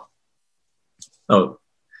Phal. Oh,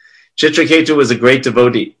 Chitraketu was a great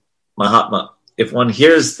devotee, Mahatma. If one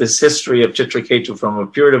hears this history of Chitraketu from a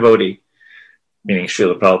pure devotee, meaning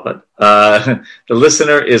Srila Prabhupada, the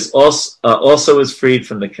listener is also is freed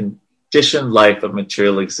from the conditioned life of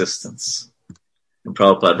material existence. And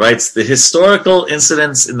Prabhupada writes, the historical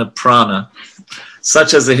incidents in the Purana,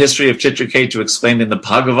 such as the history of Chitraketu explained in the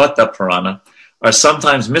Bhagavata Purana, are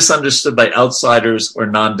sometimes misunderstood by outsiders or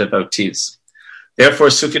non-devotees. Therefore,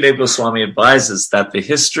 Sukadeva Goswami advises that the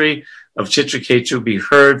history of Chitraketu be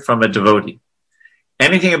heard from a devotee.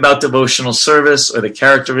 Anything about devotional service or the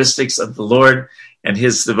characteristics of the Lord and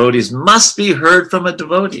his devotees must be heard from a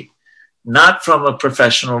devotee, not from a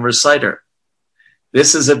professional reciter.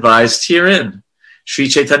 This is advised herein. Sri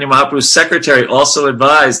Chaitanya Mahaprabhu's secretary also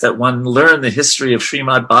advised that one learn the history of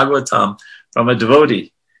Srimad Bhagavatam from a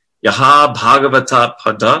devotee. Yaha Bhagavata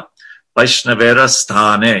Pada Vaishnavera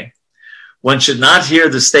Sthane. One should not hear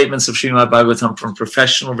the statements of Srimad Bhagavatam from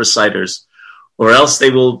professional reciters, or else they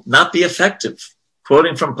will not be effective.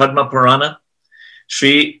 Quoting from Padma Purana,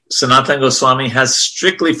 Sri Sanatana Goswami has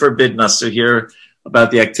strictly forbidden us to hear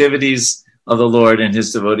about the activities of the Lord and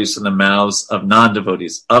his devotees from the mouths of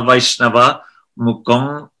non-devotees. Avaishnava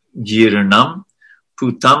mukong girnam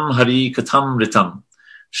putam hari katam ritam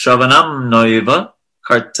shravanam noiva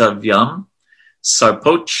kartavyam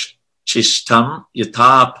sarpoch chishtam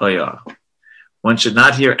yatapaya. One should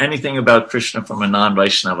not hear anything about Krishna from a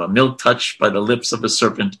non-Vaishnava. Milk touched by the lips of a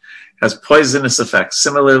serpent has poisonous effects.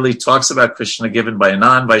 Similarly, talks about Krishna given by a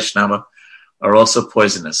non-Vaishnava are also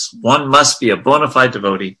poisonous. One must be a bona fide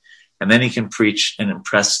devotee, and then he can preach and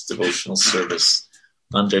impress devotional service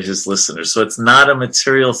under his listeners. So it's not a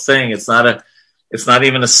material thing. It's not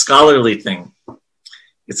even a scholarly thing.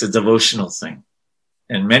 It's a devotional thing.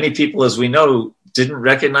 And many people, as we know, didn't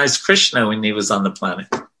recognize Krishna when he was on the planet.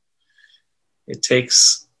 It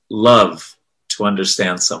takes love to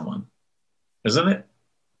understand someone, isn't it?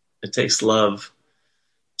 It takes love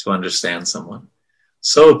to understand someone.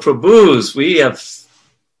 So, Prabhus, we have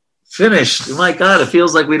finished. My God, it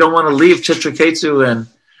feels like we don't want to leave Chitraketu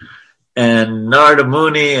and Narada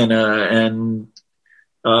Muni and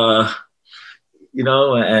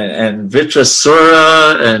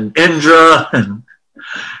Vitrasura and Indra. And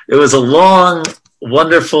it was a long,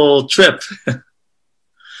 wonderful trip.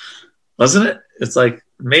 Wasn't it? It's like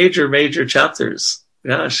major chapters.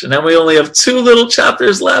 Gosh. And then we only have 2 little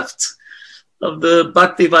chapters left of the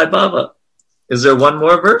Bhakti Vaibhava. Is there one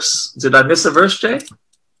more verse? Did I miss a verse, Jay?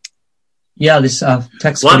 Yeah, this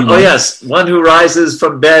text. One who rises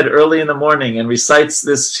from bed early in the morning and recites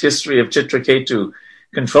this history of Chitraketu,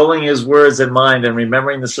 controlling his words and mind and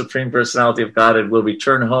remembering the Supreme Personality of Godhead, will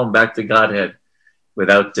return home back to Godhead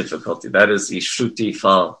without difficulty. That is the Shruti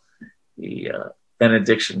Phal, the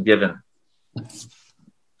benediction given.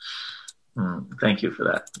 Thank you for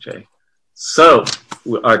that, Jay. So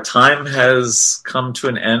our time has come to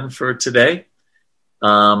an end for today,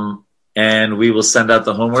 and we will send out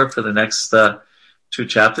the homework for the next 2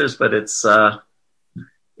 chapters. But it's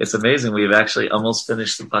amazing. We've actually almost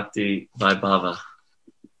finished the Bhakti Vaibhava.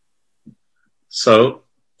 So,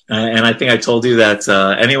 and I think I told you that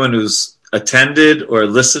anyone who's attended or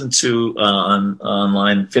listened to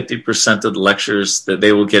online 50% of the lectures, that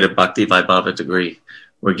they will get a Bhakti Vaibhava degree.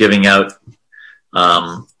 We're giving out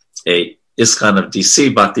a ISKCON of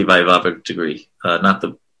DC Bhakti Vaibhava degree, not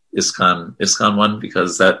the ISKCON one,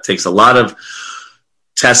 because that takes a lot of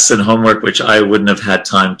tests and homework, which I wouldn't have had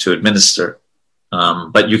time to administer.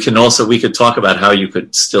 But we could talk about how you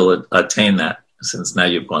could still attain that, since now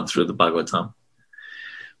you've gone through the Bhagavatam.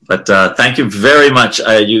 But thank you very much.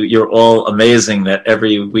 You're all amazing that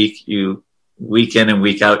every week, week in and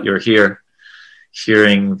week out, you're here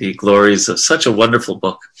hearing the glories of such a wonderful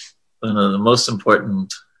book, one of the most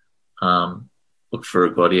important book for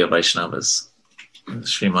Gaudiya Vaishnavas,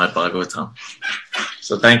 Srimad Bhagavatam.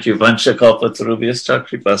 So thank you. Vancha kalpatarubhyascha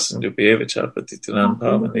kripasindubhyevacha patitanam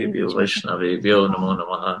pavanebhyo vaishnavebhyo namo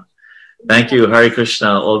namaha. Thank you. Hare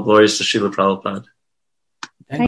Krishna. All glories to Srila Prabhupada.